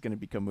cast is going to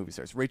become movie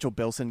stars. Rachel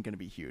Bilson going to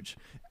be huge.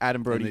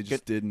 Adam Brody, and they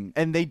just didn't,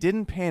 and they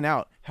didn't pan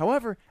out.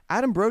 However,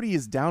 Adam Brody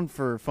is down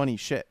for funny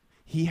shit.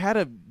 He had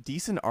a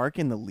decent arc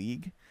in the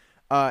League,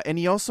 and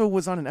he also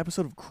was on an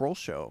episode of Kroll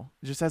Show,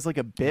 just as like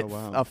a bit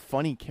a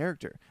funny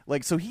character.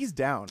 Like, so he's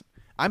down.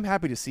 I'm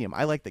happy to see him.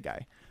 I like the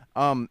guy.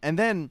 And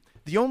then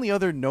the only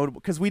other notable,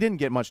 because we didn't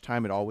get much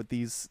time at all with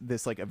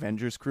this like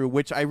Avengers crew,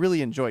 which I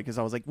really enjoyed because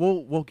I was like,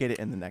 we'll get it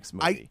in the next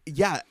movie.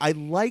 I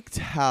liked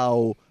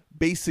how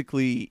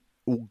basically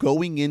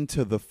going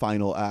into the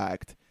final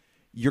act,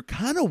 you're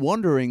kind of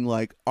wondering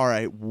like, all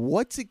right,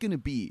 what's it going to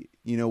be?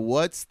 You know,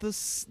 what's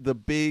the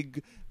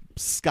big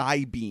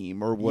sky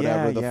beam or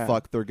whatever the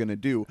fuck they're going to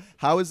do?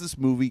 How is this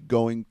movie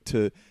going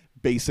to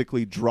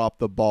basically drop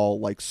the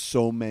ball like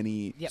so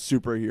many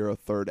superhero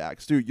third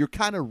acts? Dude, you're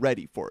kind of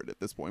ready for it at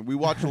this point. We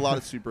watch a lot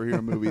of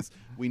superhero movies.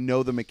 We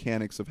know the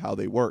mechanics of how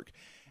they work.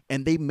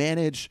 And they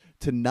manage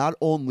to not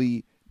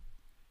only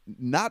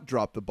not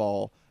drop the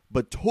ball,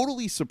 but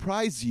totally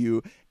surprise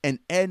you and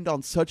end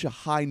on such a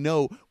high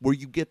note where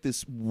you get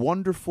this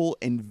wonderful,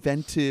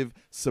 inventive,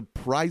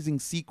 surprising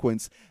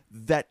sequence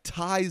that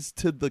ties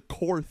to the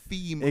core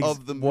theme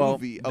of the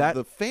movie, of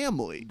the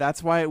family.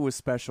 That's why it was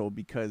special,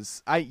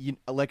 because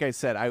like I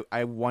said,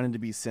 I wanted to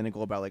be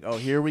cynical about like, oh,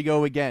 here we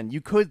go again. You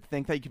could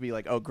think that you could be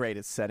like, oh, great,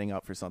 it's setting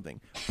up for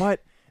something.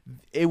 But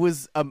it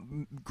was a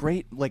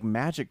great like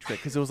magic trick,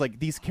 because it was like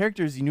these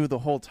characters you knew the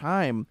whole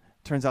time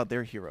Turns out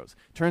they're heroes.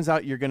 Turns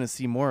out you're going to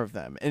see more of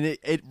them. And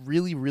it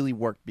really, really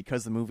worked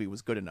because the movie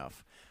was good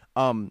enough.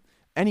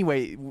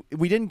 Anyway,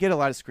 we didn't get a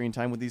lot of screen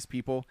time with these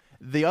people.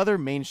 The other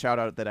main shout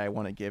out that I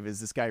want to give is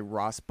this guy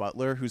Ross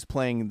Butler, who's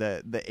playing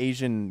the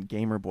Asian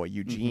gamer boy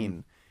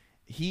Eugene.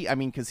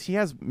 Because he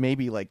has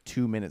maybe like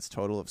 2 minutes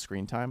total of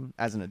screen time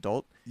as an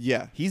adult.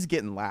 Yeah, he's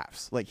getting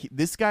laughs. Like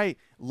this guy,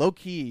 low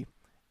key.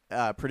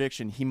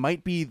 Prediction, he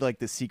might be like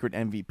the secret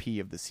MVP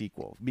of the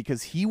sequel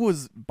because he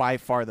was by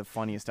far the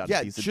funniest out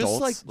of these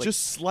adults.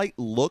 Just slight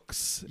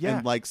looks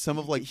and like some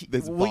of like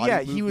this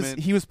body movement.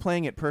 He was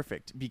playing it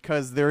perfect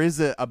because there is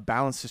a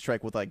balance to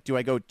strike with like, do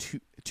I go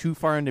too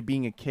far into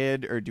being a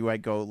kid or do I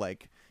go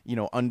like,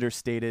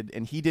 understated,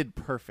 and he did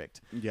perfect.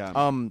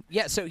 Yeah.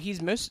 So he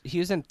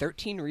was in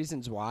 13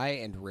 Reasons Why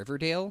and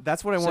Riverdale.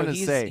 That's what I wanted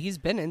to say. He's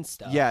been in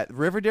stuff. Yeah,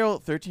 Riverdale,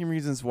 13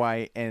 Reasons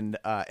Why, and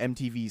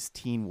MTV's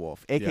Teen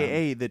Wolf,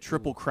 aka the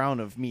triple crown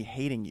of me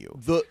hating you.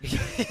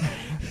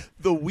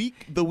 The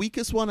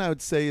weakest one I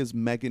would say is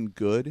Megan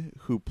Good,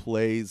 who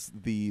plays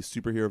the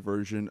superhero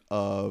version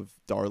of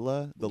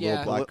Darla, the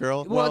little black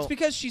girl. Well, it's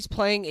because she's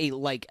playing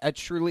a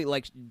truly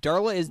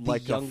Darla is the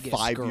youngest a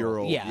 5-year-old.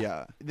 Girl.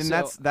 Yeah. Then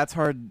that's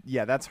hard.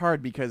 Yeah, that's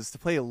hard because to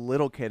play a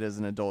little kid as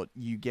an adult,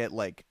 you get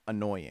like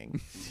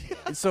annoying.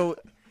 So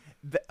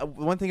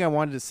one thing I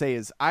wanted to say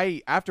is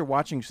after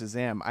watching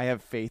Shazam, I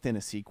have faith in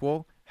a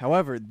sequel.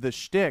 However, the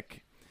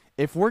shtick,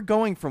 if we're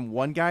going from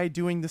one guy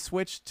doing the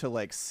switch to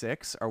like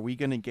 6, are we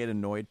going to get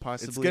annoyed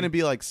possibly? It's going to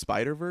be like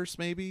Spider-Verse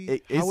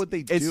maybe? How would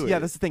they do it? Yeah,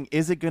 that's the thing.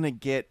 Is it going to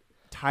get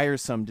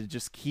tiresome to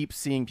just keep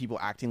seeing people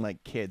acting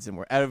like kids, and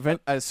we're at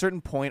a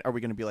certain point are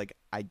we going to be like,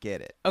 I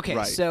get it? Okay,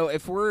 right. So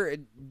if we're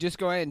just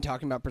going ahead and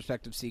talking about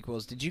prospective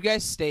sequels, did you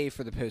guys stay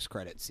for the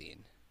post-credit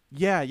scene?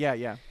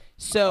 Yeah.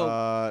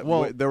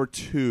 So there were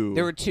two.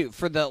 There were two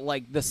for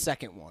the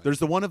second one. There's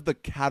the one of the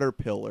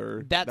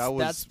caterpillar. That's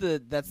the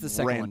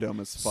second one.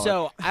 Random as fuck.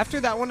 So after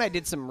that one, I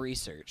did some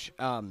research.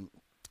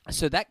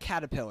 So that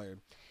caterpillar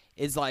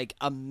is like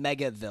a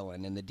mega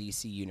villain in the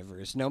DC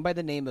universe, known by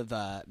the name of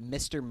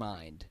Mr.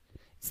 Mind.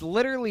 It's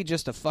literally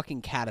just a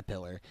fucking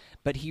caterpillar,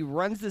 but he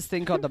runs this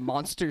thing called the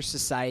Monster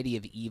Society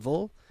of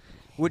Evil,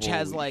 which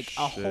has like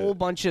a whole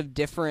bunch of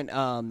different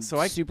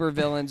super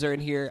villains are in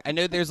here. I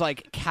know there's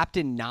like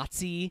Captain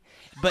Nazi,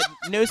 but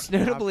most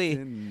notably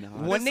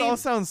one name all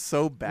sounds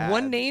so bad.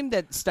 One name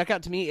that stuck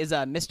out to me is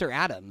Mr.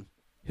 Adam,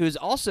 who's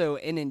also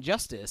in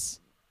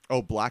Injustice.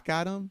 Oh, Black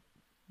Adam?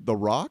 The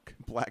Rock?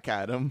 Black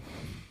Adam.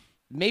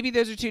 Maybe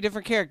those are two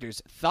different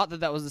characters. Thought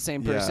that was the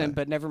same person,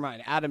 but never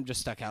mind. Adam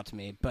just stuck out to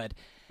me. But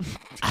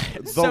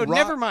so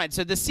never mind.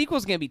 So the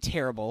sequel's going to be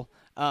terrible.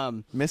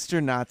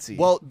 Mr. Nazi.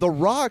 Well, The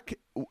Rock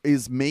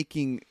is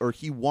making, or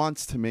he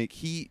wants to make,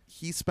 he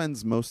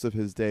spends most of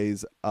his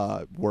days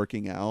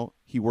working out.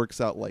 He works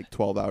out like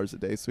 12 hours a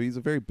day. So he's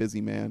a very busy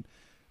man,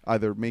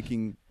 either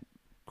making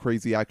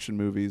crazy action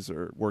movies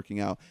or working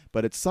out.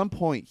 But at some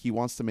point, he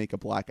wants to make a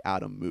Black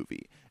Adam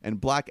movie. And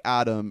Black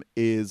Adam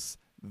is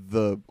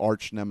the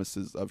arch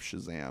nemesis of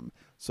Shazam.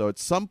 So at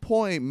some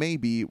point,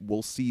 maybe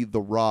we'll see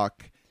The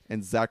Rock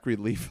and Zachary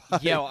Levi.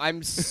 Yo,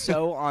 I'm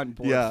so on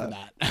board for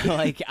that.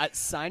 Like,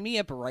 sign me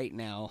up right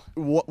now.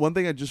 One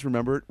thing I just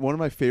remembered, one of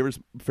my favorite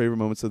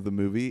moments of the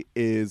movie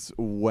is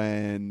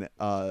when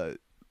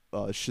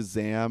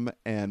Shazam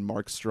and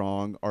Mark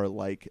Strong are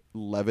like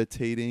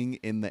levitating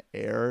in the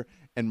air,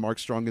 and Mark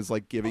Strong is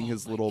like giving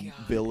his little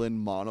villain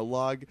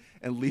monologue,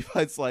 and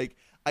Levi's like,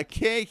 I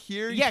can't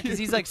hear you. Yeah, because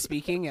he's like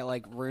speaking at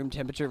like room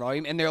temperature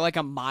volume, and they're like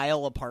a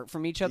mile apart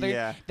from each other.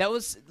 Yeah, that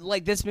was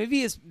like, this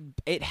movie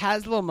it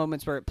has little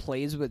moments where it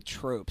plays with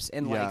tropes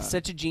in like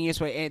such a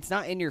genius way, and it's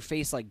not in your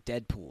face like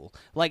Deadpool.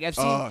 Like I've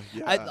seen,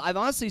 I've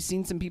honestly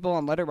seen some people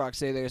on Letterboxd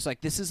say there's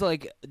like, this is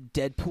like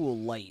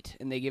Deadpool light,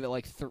 and they give it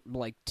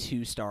like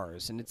 2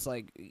 stars, and it's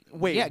like,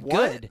 wait, yeah,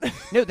 what? Good.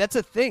 No, that's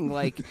a thing.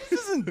 Like,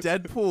 this isn't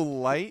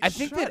Deadpool light. I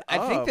think that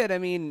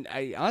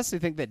I honestly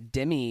think that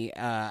Demi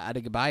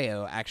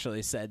Adebayo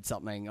actually said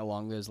something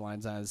along those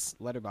lines on his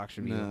Letterboxd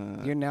review.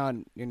 No. You're now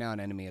an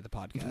enemy of the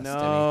podcast.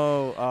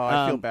 No,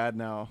 I feel bad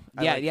now.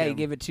 You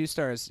gave it 2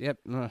 stars. Yep.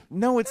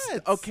 No, it's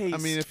okay. I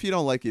mean, if you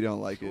don't like it, you don't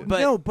like it.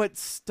 But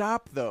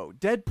stop though.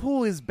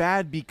 Deadpool is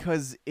bad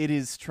because it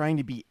is trying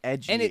to be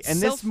edgy,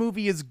 and this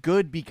movie is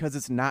good because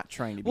it's not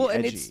trying to be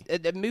edgy.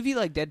 And a movie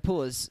like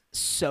Deadpool is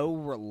so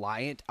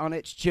reliant on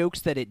its jokes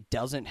that it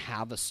doesn't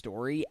have a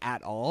story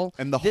at all.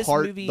 And the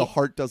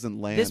heart doesn't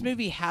land. This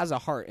movie has a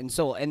heart and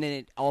soul, and then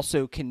it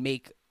also can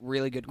make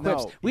really good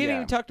quips. We haven't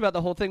even talked about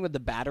the whole thing with the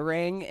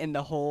Batarang and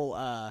the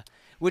whole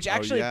which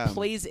actually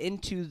plays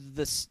into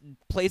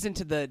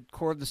the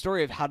core of the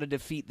story of how to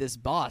defeat this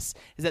boss,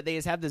 is that they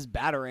just have this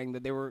Batarang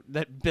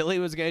that Billy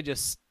was going to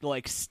just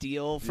like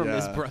steal from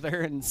his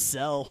brother and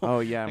sell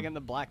like on the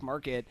black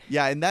market.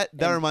 Yeah, and that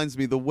reminds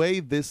me, the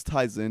way this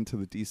ties into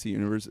the DC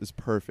universe is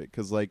perfect,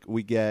 cuz like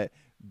we get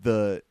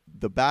the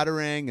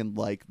Batarang and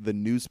like the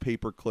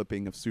newspaper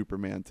clipping of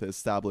Superman to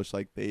establish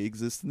like they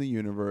exist in the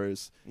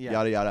universe,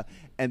 yada yada.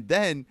 And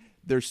then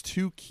there's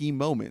 2 key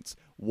moments.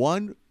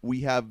 One, we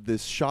have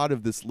this shot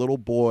of this little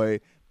boy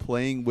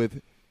playing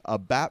with a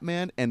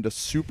Batman and a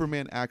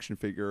Superman action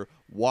figure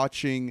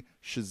watching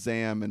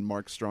Shazam and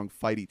Mark Strong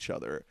fight each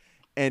other.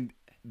 And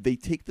they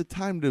take the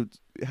time to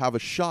have a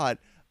shot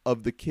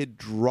of the kid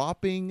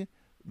dropping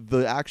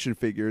the action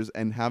figures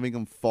and having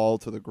them fall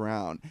to the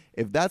ground.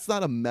 If that's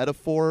not a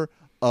metaphor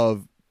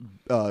of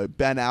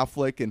Ben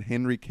Affleck and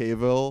Henry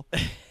Cavill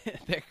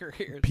their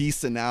careers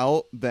peacing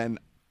out, then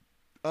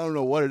I don't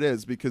know what it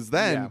is. Because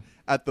then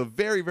at the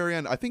very, very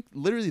end, I think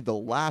literally the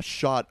last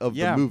shot of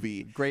the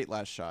movie, great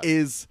last shot,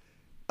 is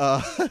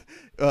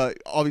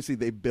obviously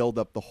they build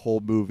up the whole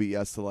movie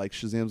as to like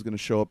Shazam's going to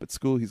show up at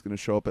school, he's going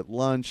to show up at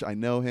lunch, I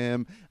know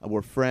him,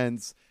 we're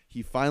friends.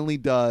 He finally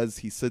does.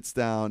 He sits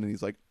down and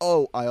he's like,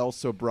 oh, I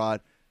also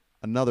brought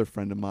another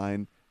friend of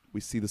mine.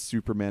 We see the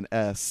Superman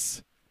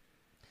S.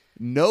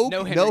 No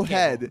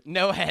head.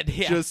 No head,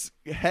 yeah. Just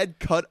head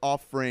cut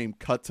off frame,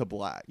 cut to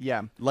black.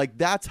 Yeah. Like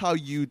that's how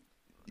you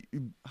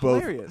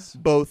Hilarious.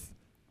 both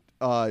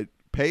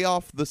pay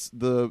off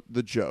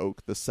the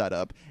joke, the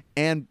setup,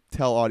 and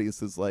tell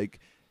audiences like,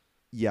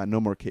 yeah, no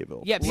more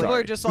Cavill. Yeah, people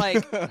Sorry. are just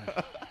like,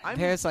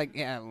 there's like,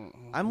 yeah.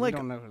 I'm we like,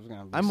 don't know who's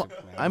gonna be I'm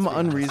Superman. I'm Let's be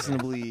honest.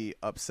 unreasonably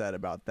upset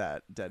about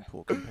that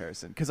Deadpool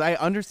comparison because I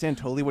understand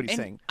totally what he's And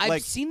saying. I've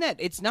Like, seen that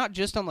it's not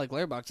just on like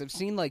Letterboxd. I've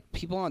seen like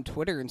people on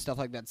Twitter and stuff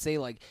like that say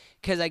like,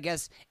 because I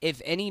guess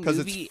if any 'Cause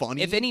it's movie,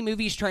 funny? if any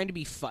movie's trying to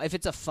be, if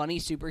it's a funny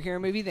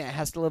superhero movie, then it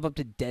has to live up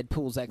to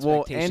Deadpool's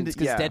Well, expectations. and-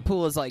 Because yeah.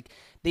 Deadpool is like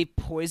they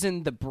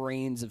poisoned the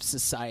brains of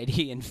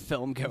society and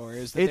film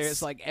goers. That It's-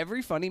 there's like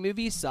every funny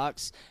movie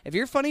sucks. If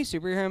you're a funny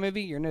superhero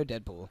movie, you're no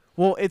Deadpool.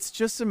 well, it's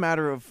just a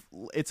matter of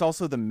it's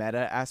also the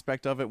meta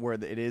aspect of it where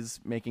it is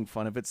making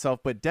fun of itself,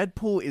 but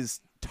Deadpool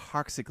is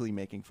toxically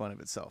making fun of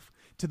itself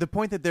to the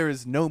point that there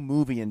is no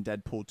movie in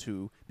Deadpool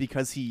 2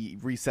 because he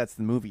resets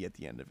the movie at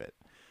the end of it.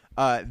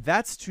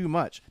 That's too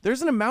much.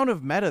 There's an amount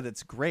of meta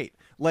that's great.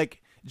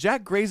 Like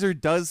Jack Grazer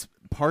does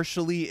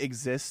partially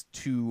exist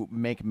to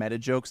make meta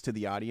jokes to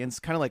the audience,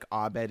 kind of like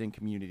Abed in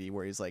Community,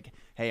 where he's like,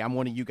 hey, I'm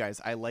one of you guys.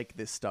 I like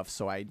this stuff,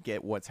 so I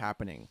get what's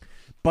happening.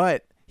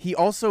 But he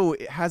also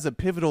has a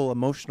pivotal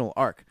emotional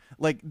arc.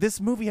 Like, this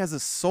movie has a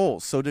soul,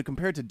 so to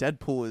compare it to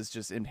Deadpool is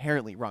just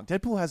inherently wrong.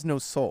 Deadpool has no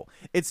soul.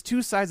 It's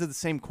two sides of the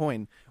same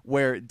coin,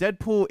 where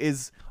Deadpool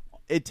is...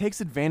 It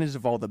takes advantage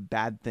of all the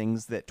bad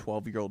things that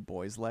 12-year-old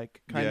boys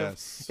like, kind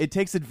Yes. of. It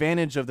takes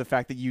advantage of the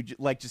fact that you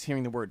like just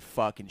hearing the word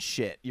fuck and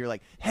shit. You're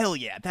like, hell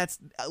yeah, that's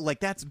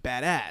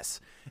badass.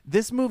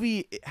 This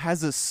movie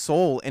has a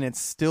soul, and it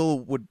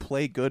still would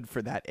play good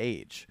for that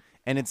age.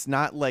 And it's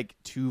not like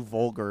too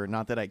vulgar.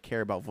 Not that I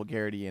care about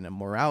vulgarity in a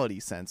morality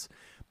sense,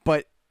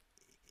 but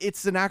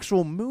it's an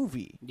actual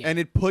movie. Yeah. And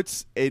it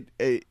puts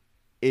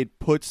it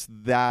puts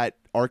that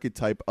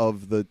archetype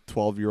of the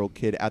 12-year-old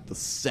kid at the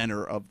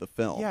center of the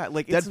film. Yeah,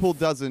 like, it's Deadpool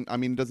doesn't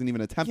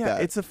even attempt Yeah,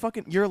 that. it's a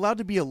fucking. You're allowed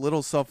to be a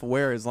little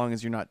self-aware as long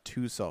as you're not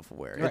too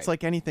self-aware. Right. It's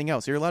like anything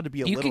else. You're allowed to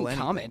be a You little. can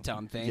anything. comment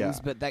on things, Yeah.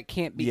 but that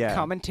can't be Yeah.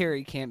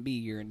 commentary. Can't be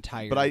your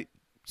entire But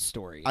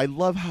story. I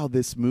love how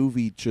this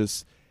movie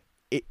just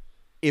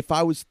if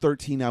I was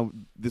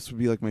 13 this would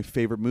be like my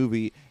favorite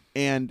movie,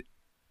 and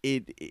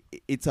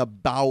it's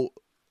about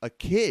a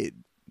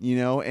kid, you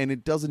know, and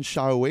it doesn't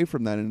shy away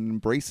from that and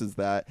embraces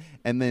that,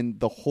 and then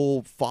the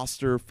whole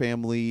foster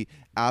family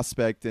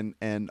aspect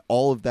and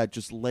all of that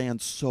just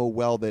lands so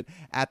well that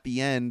at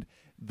the end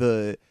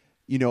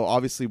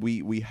obviously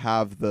we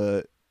have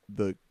the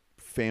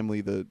family,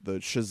 the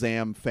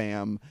Shazam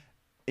fam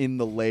in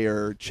the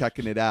lair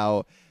checking it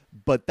out,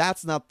 but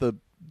that's not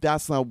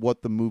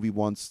what the movie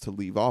wants to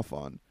leave off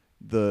on.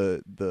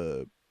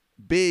 The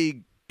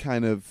big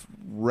kind of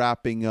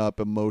wrapping up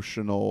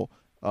emotional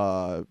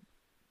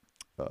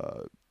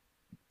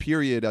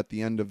period at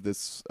the end of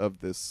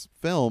this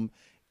film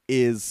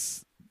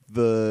is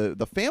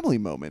the family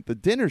moment, the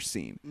dinner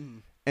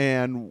scene,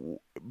 and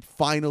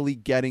finally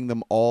getting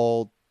them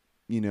all,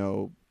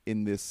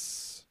 in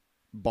this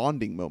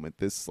bonding moment,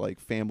 this like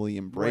family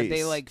embrace. Where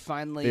they like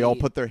finally they all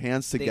put their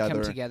hands they together.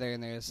 come together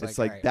and there's It's like,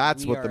 like all right,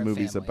 that's we what are the a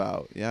movie's family.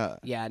 about. Yeah.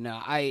 Yeah, no,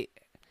 I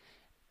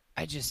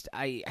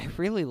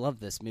really love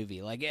this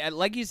movie.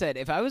 Like you said,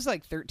 if I was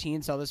like 13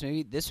 and saw this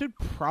movie, this would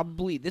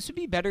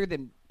be better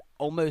than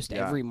almost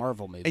Yeah. every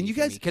Marvel movie. And you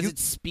guys- because you- it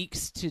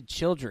speaks to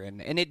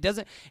children, and it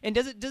doesn't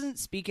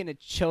speak into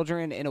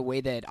children in a way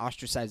that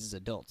ostracizes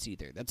adults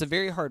either. That's a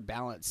very hard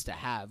balance to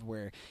have,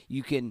 where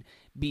you can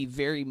be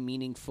very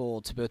meaningful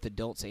to both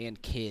adults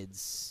and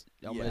kids.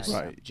 Almost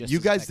Right. just You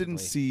as guys didn't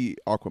effectively. see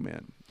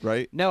Aquaman,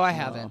 right? No, I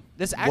haven't.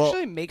 This Well-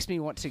 actually makes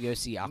me want to go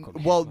see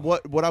Aquaman. Well,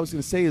 what I was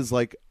going to say is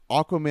like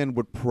Aquaman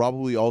would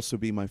probably also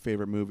be my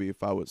favorite movie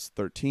if I was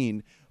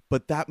 13,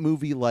 but that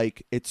movie,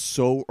 like, it's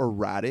so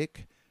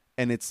erratic,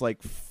 and it's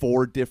like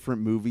 4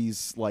 different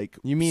movies like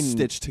You mean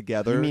stitched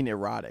together. You mean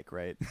erotic,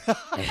 right?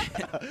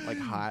 Like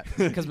hot.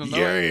 Because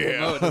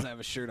Momoa doesn't have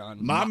a shirt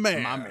on. My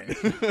man.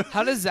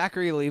 How does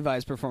Zachary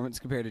Levi's performance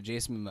compare to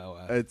Jason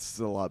Momoa? It's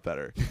a lot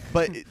better.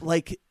 But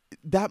like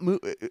that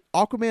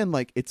Aquaman,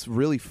 like, it's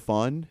really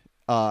fun.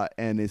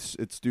 And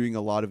it's doing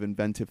a lot of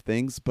inventive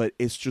things, but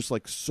it's just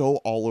like so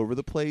all over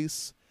the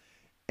place,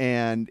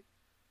 and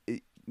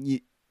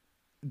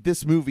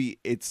this movie,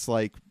 it's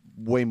like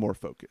way more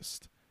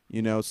focused,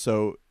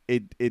 so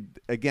it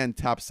again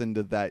taps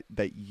into that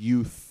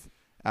youth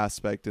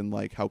aspect and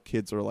like how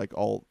kids are like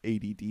all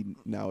ADD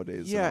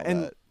nowadays. Yeah,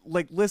 and that.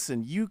 Like,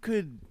 listen, you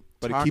could,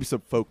 but it keeps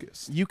it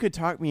focused. You could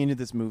talk me into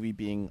this movie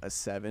being a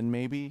 7,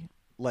 maybe.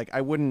 Like,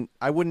 I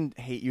wouldn't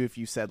hate you if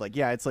you said like,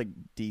 yeah, it's like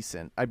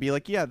decent. I'd be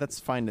like, yeah, that's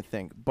fine to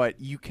think, but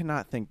you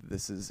cannot think that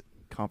this is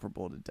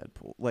comparable to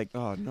Deadpool. Like,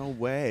 oh no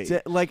way.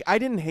 Like, I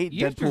didn't hate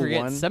you have to Deadpool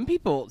forget,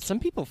 1. Some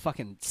people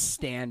fucking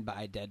stand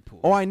by Deadpool.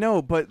 Oh, I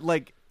know, but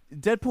like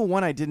Deadpool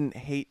 1 I didn't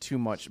hate too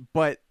much,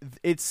 but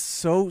it's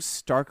so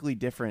starkly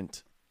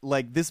different.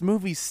 Like, this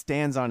movie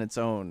stands on its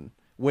own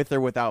with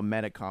or without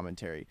meta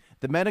commentary.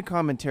 The meta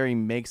commentary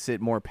makes it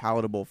more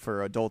palatable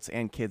for adults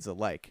and kids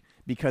alike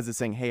because it's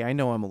saying, hey, I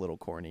know I'm a little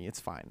corny. It's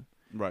fine.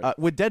 Right.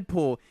 With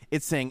Deadpool,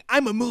 it's saying,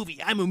 I'm a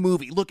movie.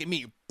 Look at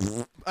me.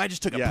 I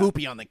just took a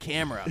poopy on the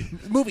camera.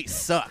 Movies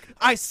suck.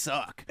 I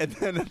suck. And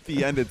then at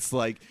the end, it's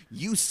like,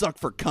 you suck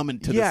for coming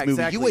to this movie.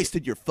 Exactly. You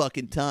wasted your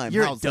fucking time.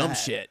 You're How's dumb that?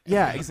 shit.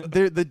 Yeah,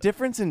 the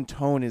difference in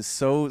tone is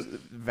so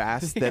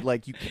vast that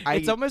like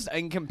it's almost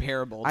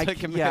incomparable to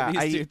compare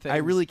these two things. I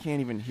really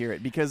can't even hear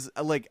it because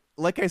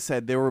like I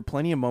said, there were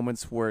plenty of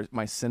moments where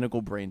my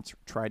cynical brain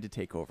tried to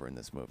take over in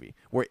this movie.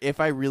 Where if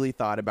I really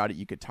thought about it,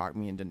 you could talk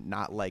me into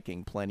not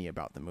liking plenty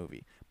about the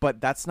movie.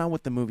 But that's not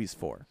what the movie's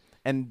for.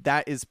 And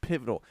that is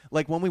pivotal.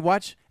 Like when we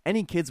watch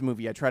any kids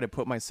movie, I try to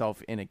put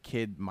myself in a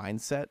kid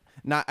mindset.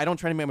 I don't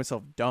try to make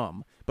myself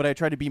dumb, but I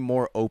try to be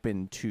more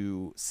open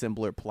to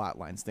simpler plot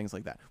lines, things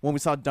like that. When we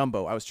saw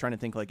Dumbo, I was trying to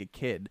think like a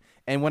kid.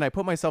 And when I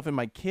put myself in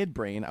my kid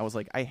brain, I was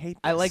like, I hate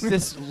this. I like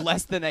this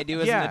less than I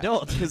do as an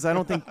adult. Because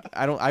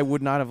I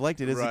would not have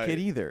liked it as a kid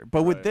either.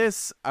 But with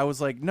this, I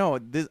was like, no,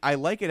 I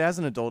like it as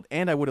an adult,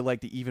 and I would have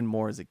liked it even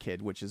more as a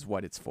kid, which is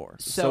what it's for.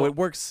 So it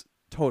works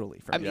totally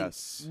for me.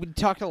 Yes. We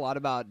talked a lot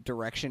about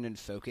direction and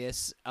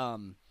focus.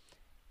 We're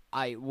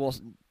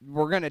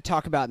going to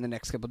talk about in the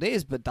next couple of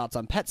days, but thoughts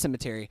on Pet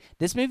Sematary.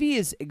 This movie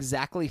is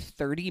exactly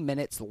 30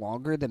 minutes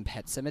longer than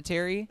Pet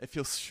Sematary. It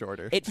feels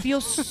shorter. It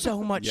feels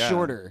so much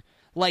shorter.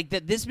 Like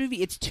that, this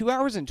movie, it's 2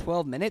 hours and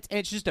 12 minutes, and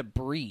it's just a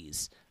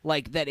breeze.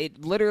 Like that,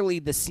 it literally,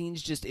 the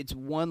scenes just, it's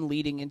one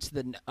leading into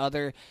the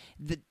other.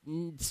 The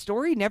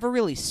story never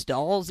really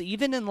stalls,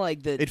 even in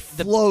like it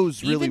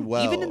flows really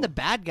well. Even in the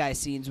bad guy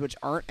scenes, which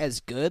aren't as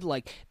good,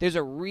 like there's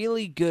a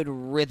really good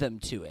rhythm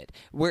to it,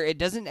 where it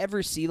doesn't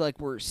ever see like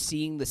we're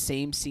seeing the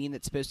same scene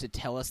that's supposed to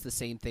tell us the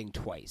same thing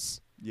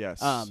twice.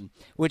 Yes.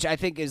 Which I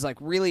think is like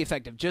really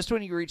effective. Just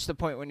when you reach the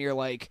point when you're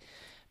like,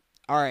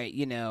 all right,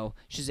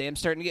 Shazam's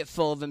starting to get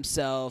full of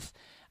himself.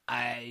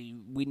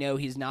 We know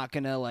he's not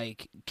gonna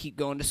like keep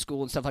going to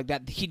school and stuff like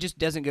that. He just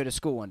doesn't go to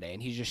school one day,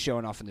 and he's just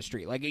showing off in the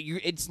street. Like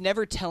it's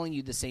never telling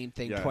you the same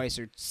thing twice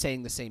or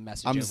saying the same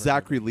message. I'm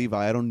Zachary Levi.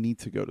 I don't need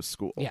to go to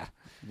school. Yeah.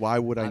 Why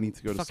would I need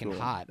to go to school?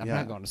 Fucking hot. I'm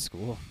not going to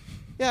school.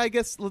 Yeah, I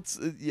guess let's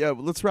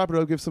wrap it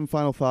up. Give some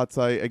final thoughts.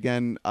 I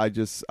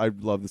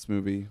love this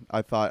movie.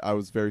 I thought I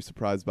was very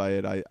surprised by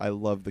it. I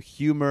love the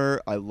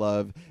humor. I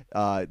love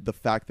the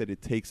fact that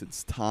it takes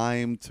its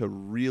time to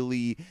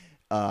really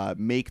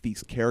make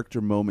these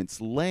character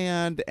moments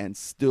land and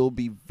still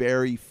be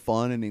very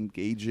fun and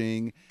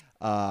engaging,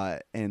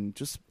 and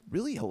just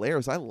really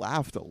hilarious. I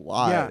laughed a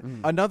lot. Yeah.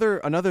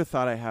 Another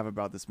thought I have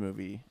about this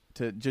movie,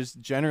 to just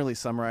generally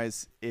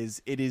summarize,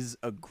 is it is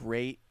a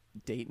great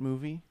date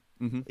movie.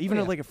 Mm-hmm.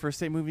 Even like a first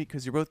date movie,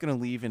 because you're both going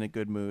to leave in a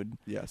good mood.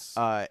 Yes.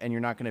 And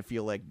you're not going to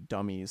feel like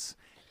dummies.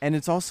 And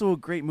it's also a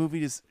great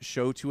movie to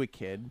show to a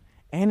kid.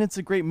 And it's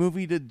a great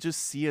movie to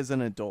just see as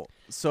an adult.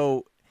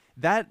 So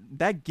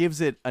that gives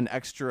it an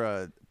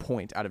extra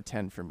point out of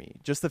 10 for me.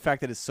 Just the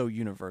fact that it's so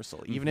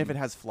universal, even if it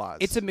has flaws.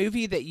 It's a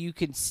movie that you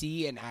can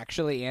see and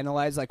actually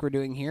analyze like we're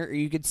doing here, or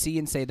you could see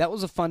and say, that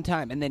was a fun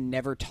time, and then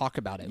never talk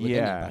about it with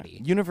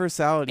anybody.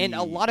 Universality. And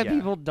a lot of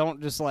people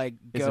don't just like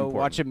go important.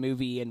 watch a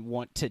movie and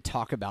want to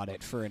talk about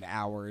it for an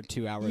hour,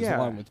 2 hours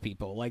long with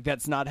people. Like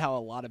that's not how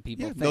a lot of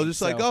people think. They'll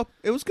just like, oh,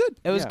 it was good.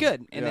 It was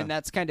good. And then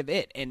that's kind of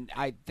it. And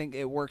I think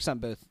it works on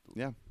both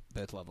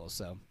levels.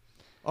 So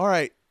all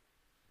right.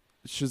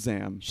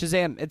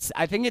 Shazam.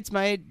 I think it's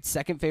my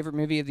second favorite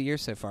movie of the year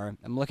so far.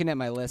 I'm looking at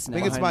my list now.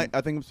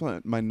 I think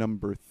it's my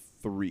number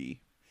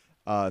 3.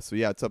 So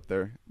yeah, it's up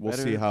there. We'll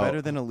see how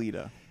better than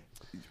Alita.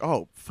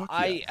 Oh, fuck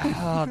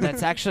yeah.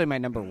 That's actually my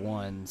number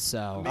 1.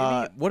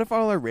 So what if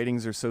all our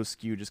ratings are so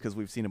skewed just because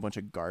we've seen a bunch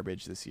of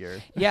garbage this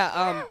year?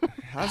 Yeah,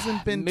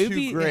 hasn't been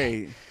too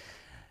great.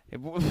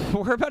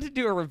 We're about to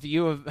do a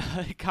review of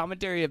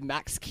commentary of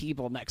Max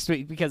Keeble next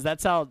week because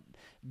that's how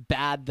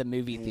bad the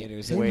movie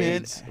theaters are.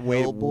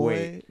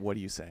 Wait. What are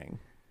you saying?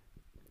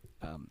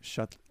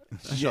 Shut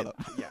up.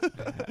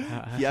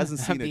 Yeah. He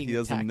hasn't seen it. He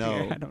doesn't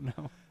know. I don't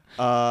know.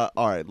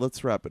 All right,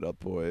 let's wrap it up,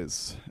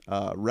 boys.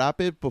 Wrap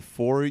it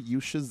before you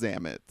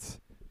Shazam it.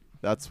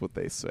 That's what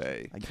they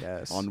say. I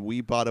guess. On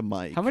We Bought a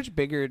Mic. How much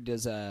bigger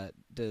does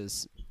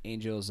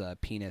Angel's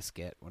penis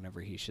get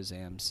whenever he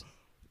Shazams?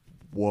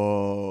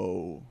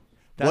 Whoa.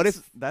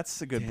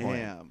 That's a good point.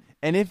 Damn.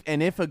 And if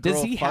a girl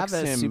Does he fucks have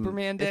a him,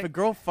 Superman dick? if a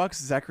girl fucks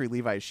Zachary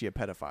Levi, is she a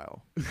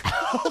pedophile?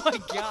 Oh my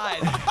god!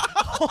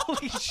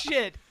 Holy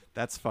shit!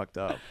 That's fucked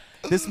up.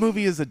 This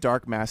movie is a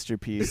dark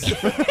masterpiece.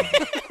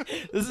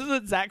 This is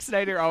what Zack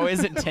Snyder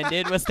always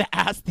intended, was to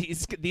ask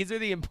these. These are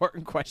the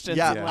important questions.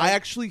 Yeah, in I life.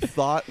 actually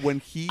thought when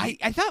he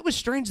I thought it was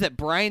strange that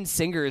Bryan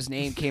Singer's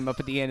name came up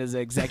at the end as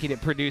an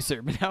executive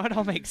producer, but now it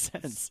all makes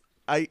sense.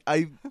 I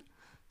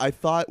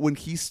thought when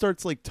he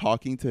starts like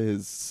talking to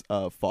his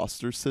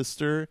foster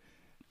sister,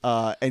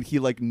 and he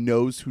like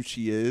knows who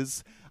she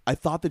is, I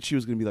thought that she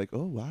was gonna be like,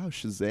 "Oh wow,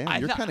 Shazam,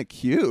 you're kind of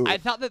cute." I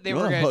thought that they You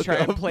were wanna going to hook try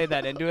and up? play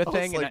that into a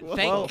thing, like, and whoa.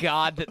 thank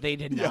God that they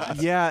did not.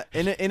 Yeah,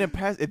 in a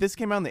past, if this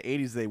came out in the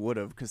 80s, they would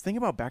have. Because think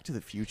about Back to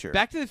the Future.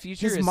 Back to the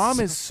Future. His mom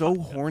is so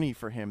horny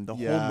for him the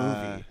whole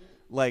Yeah. movie.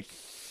 Like,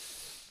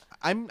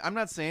 I'm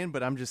not saying,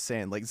 but I'm just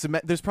saying. Like,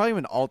 there's probably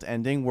an alt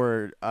ending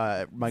where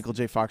Michael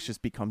J. Fox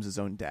just becomes his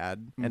own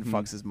dad and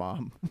fucks his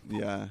mom.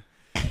 Yeah.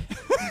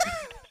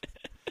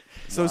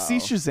 So see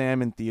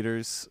Shazam in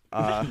theaters.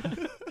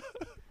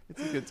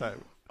 It's a good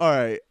time. All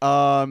right.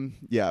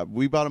 Yeah,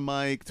 We Bought a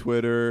Mic,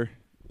 Twitter,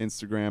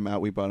 Instagram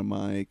at We Bought a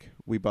Mic,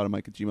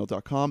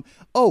 WeBoughtAMic@gmail.com.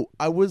 Oh,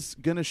 I was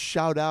gonna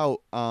shout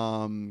out.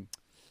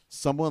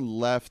 Someone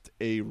left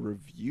a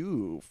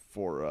review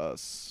for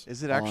us.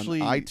 Is it on actually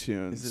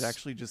iTunes? Is it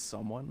actually just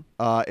someone?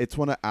 It's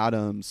one of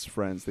Adam's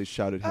friends. They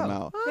shouted him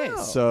out.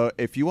 nice. So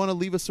if you want to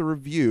leave us a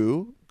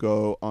review,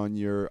 go on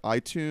your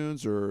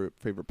iTunes or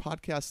favorite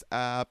podcast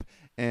app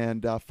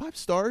and 5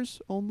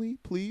 stars only,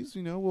 please.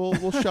 You know,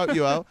 we'll shout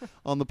you out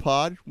on the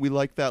pod. We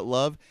like that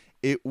love.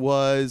 It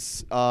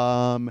was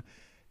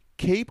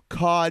Cape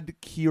Cod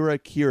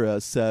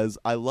Kira says,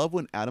 "I love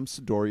when Adam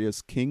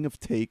Sidorius, king of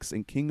takes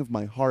and king of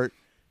my heart,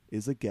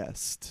 is a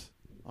guest."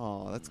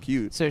 Oh, that's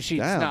cute. So she's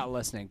Damn. not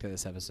listening to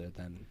this episode.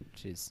 Then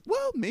she's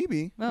Well,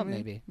 maybe. well, I mean,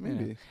 maybe.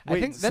 Maybe. Yeah. I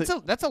Wait, think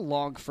so- that's a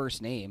long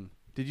first name.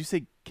 Did you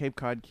say Cape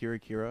Cod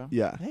Kira?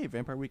 Yeah. Hey,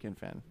 Vampire Weekend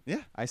fan.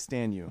 Yeah. I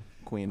stan you,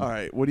 Queen. All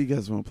right. What do you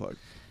guys want to plug?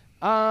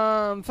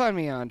 Find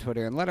me on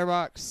Twitter and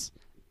Letterboxd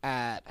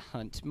at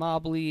Hunt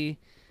Mobley.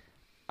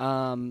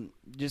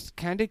 Just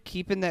kind of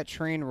keeping that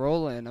train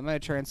rolling. I'm gonna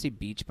try and see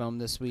Beach Bum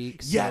this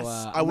week. Yes,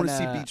 so, I want to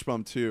see Beach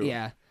Bum too.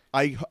 Yeah,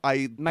 I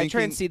might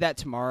try and thinking see that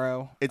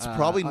tomorrow. it's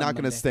probably on not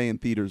going to Monday. stay in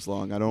theaters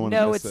long. I don't want to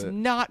No, miss it's it.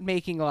 not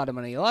making a lot of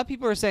money. A lot of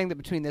people are saying that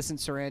between this and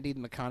Serenity,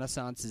 the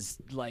reconnaissance is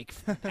like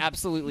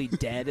absolutely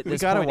dead at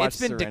this gotta point. watch It's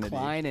been Serenity.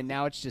 decline, and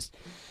now it's just.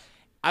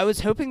 I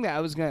was hoping that I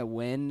was going to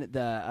win the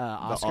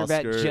Oscar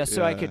bet Oscar, just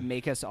so I yeah. could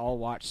make us all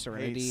watch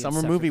Serenity. Hey, and summer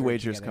suffer movie through it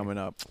wagers together. coming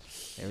up.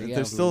 There we go.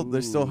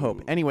 There's still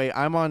hope. Anyway,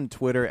 I'm on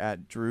Twitter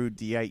at Drew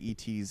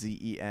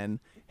DIETZEN.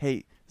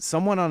 Hey,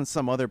 someone on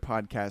some other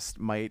podcast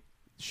might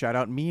shout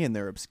out me in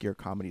their obscure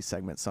comedy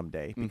segment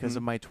someday because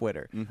of my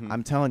Twitter.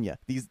 I'm telling you,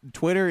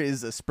 Twitter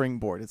is a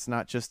springboard. It's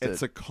not just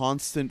It's a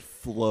constant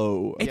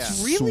flow. Of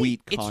It's really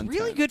sweet it's content.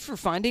 really good for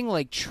finding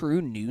like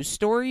true news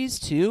stories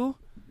too.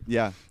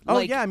 Yeah. Oh,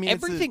 Like, yeah, I mean,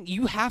 it's a- everything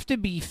you have to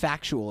be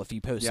factual if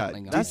you post Yeah.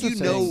 something. Did on you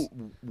there. know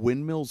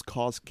windmills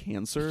cause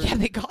cancer? Yeah,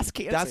 they cause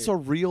cancer. That's a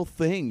real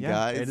thing, yeah,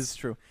 guys. it is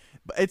true.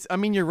 But it's I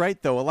mean, you're right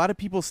though. A lot of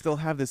people still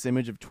have this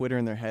image of Twitter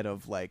in their head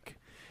of like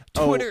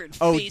Twitter and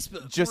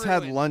Facebook just had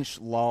ruined. lunch,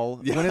 lol.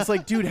 When it's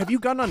like, dude, have you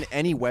gone on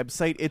any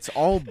website? It's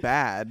all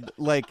bad.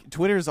 Like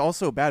Twitter is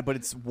also bad, but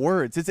it's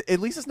words. It's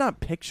at least it's not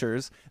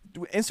pictures.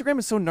 Instagram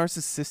is so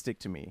narcissistic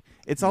to me.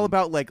 It's all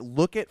about like,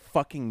 look at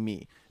fucking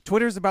me.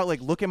 Twitter's about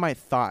like, look at my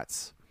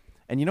thoughts.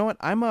 And you know what?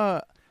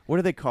 What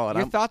do they call it?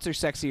 Your thoughts are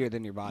sexier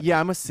than your body. Yeah,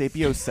 I'm a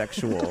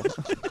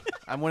sapiosexual.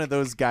 I'm one of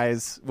those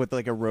guys with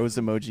like a rose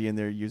emoji in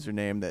their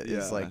username that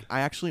is Yeah. like, I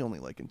actually only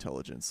like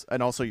intelligence,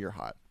 and also you're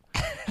hot.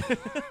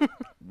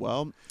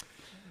 Well,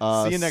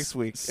 See you next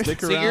week. Stick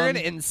So around. you're an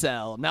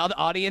incel. Now the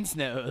audience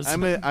knows.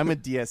 I'm a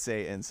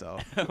DSA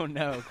incel. oh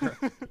no.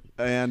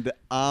 And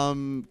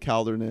I'm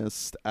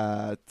Caldernist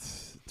at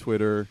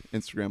Twitter,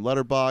 Instagram,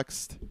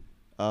 Letterboxd.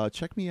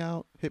 Check me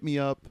out. Hit me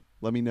up.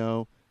 Let me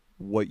know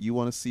what you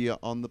want to see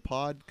on the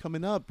pod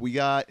coming up. We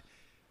got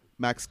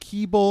Max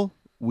Keeble.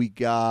 We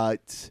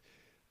got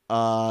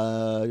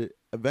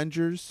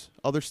Avengers,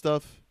 other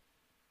stuff.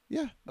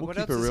 Yeah, we'll what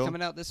keep else it real. is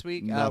coming out this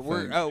week? Nothing.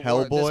 We're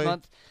Hellboy. this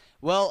month.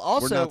 Well,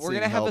 also not we're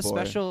gonna seeing have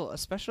Hellboy. a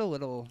special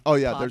little. Oh,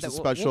 yeah, pod there's that a we'll-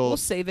 special- We'll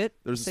save it.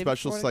 There's a Save it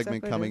special for what segment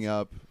exactly it coming is.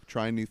 up,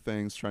 trying new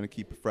things, trying to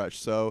keep it fresh.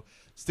 So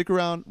stick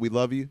around. We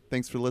love you.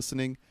 Thanks for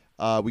listening.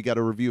 We got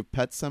a review of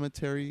Pet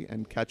Cemetery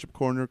and Catch Up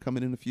Corner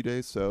coming in a few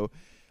days. So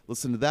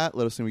listen to that.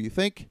 Let us know what you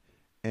think.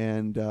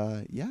 And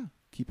yeah,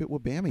 keep it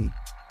Wabammy.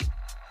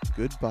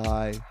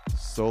 Goodbye.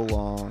 So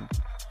long.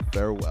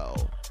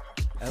 Farewell.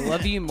 I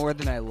love you more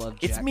than I love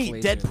Jack It's me,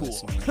 Glazer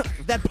Deadpool. listening.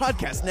 That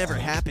podcast never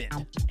happened.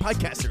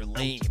 Podcasts are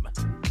lame.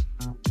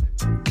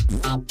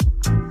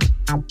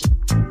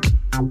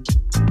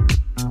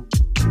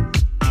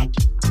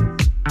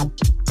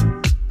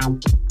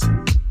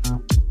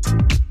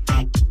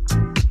 Thank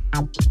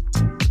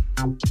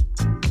you.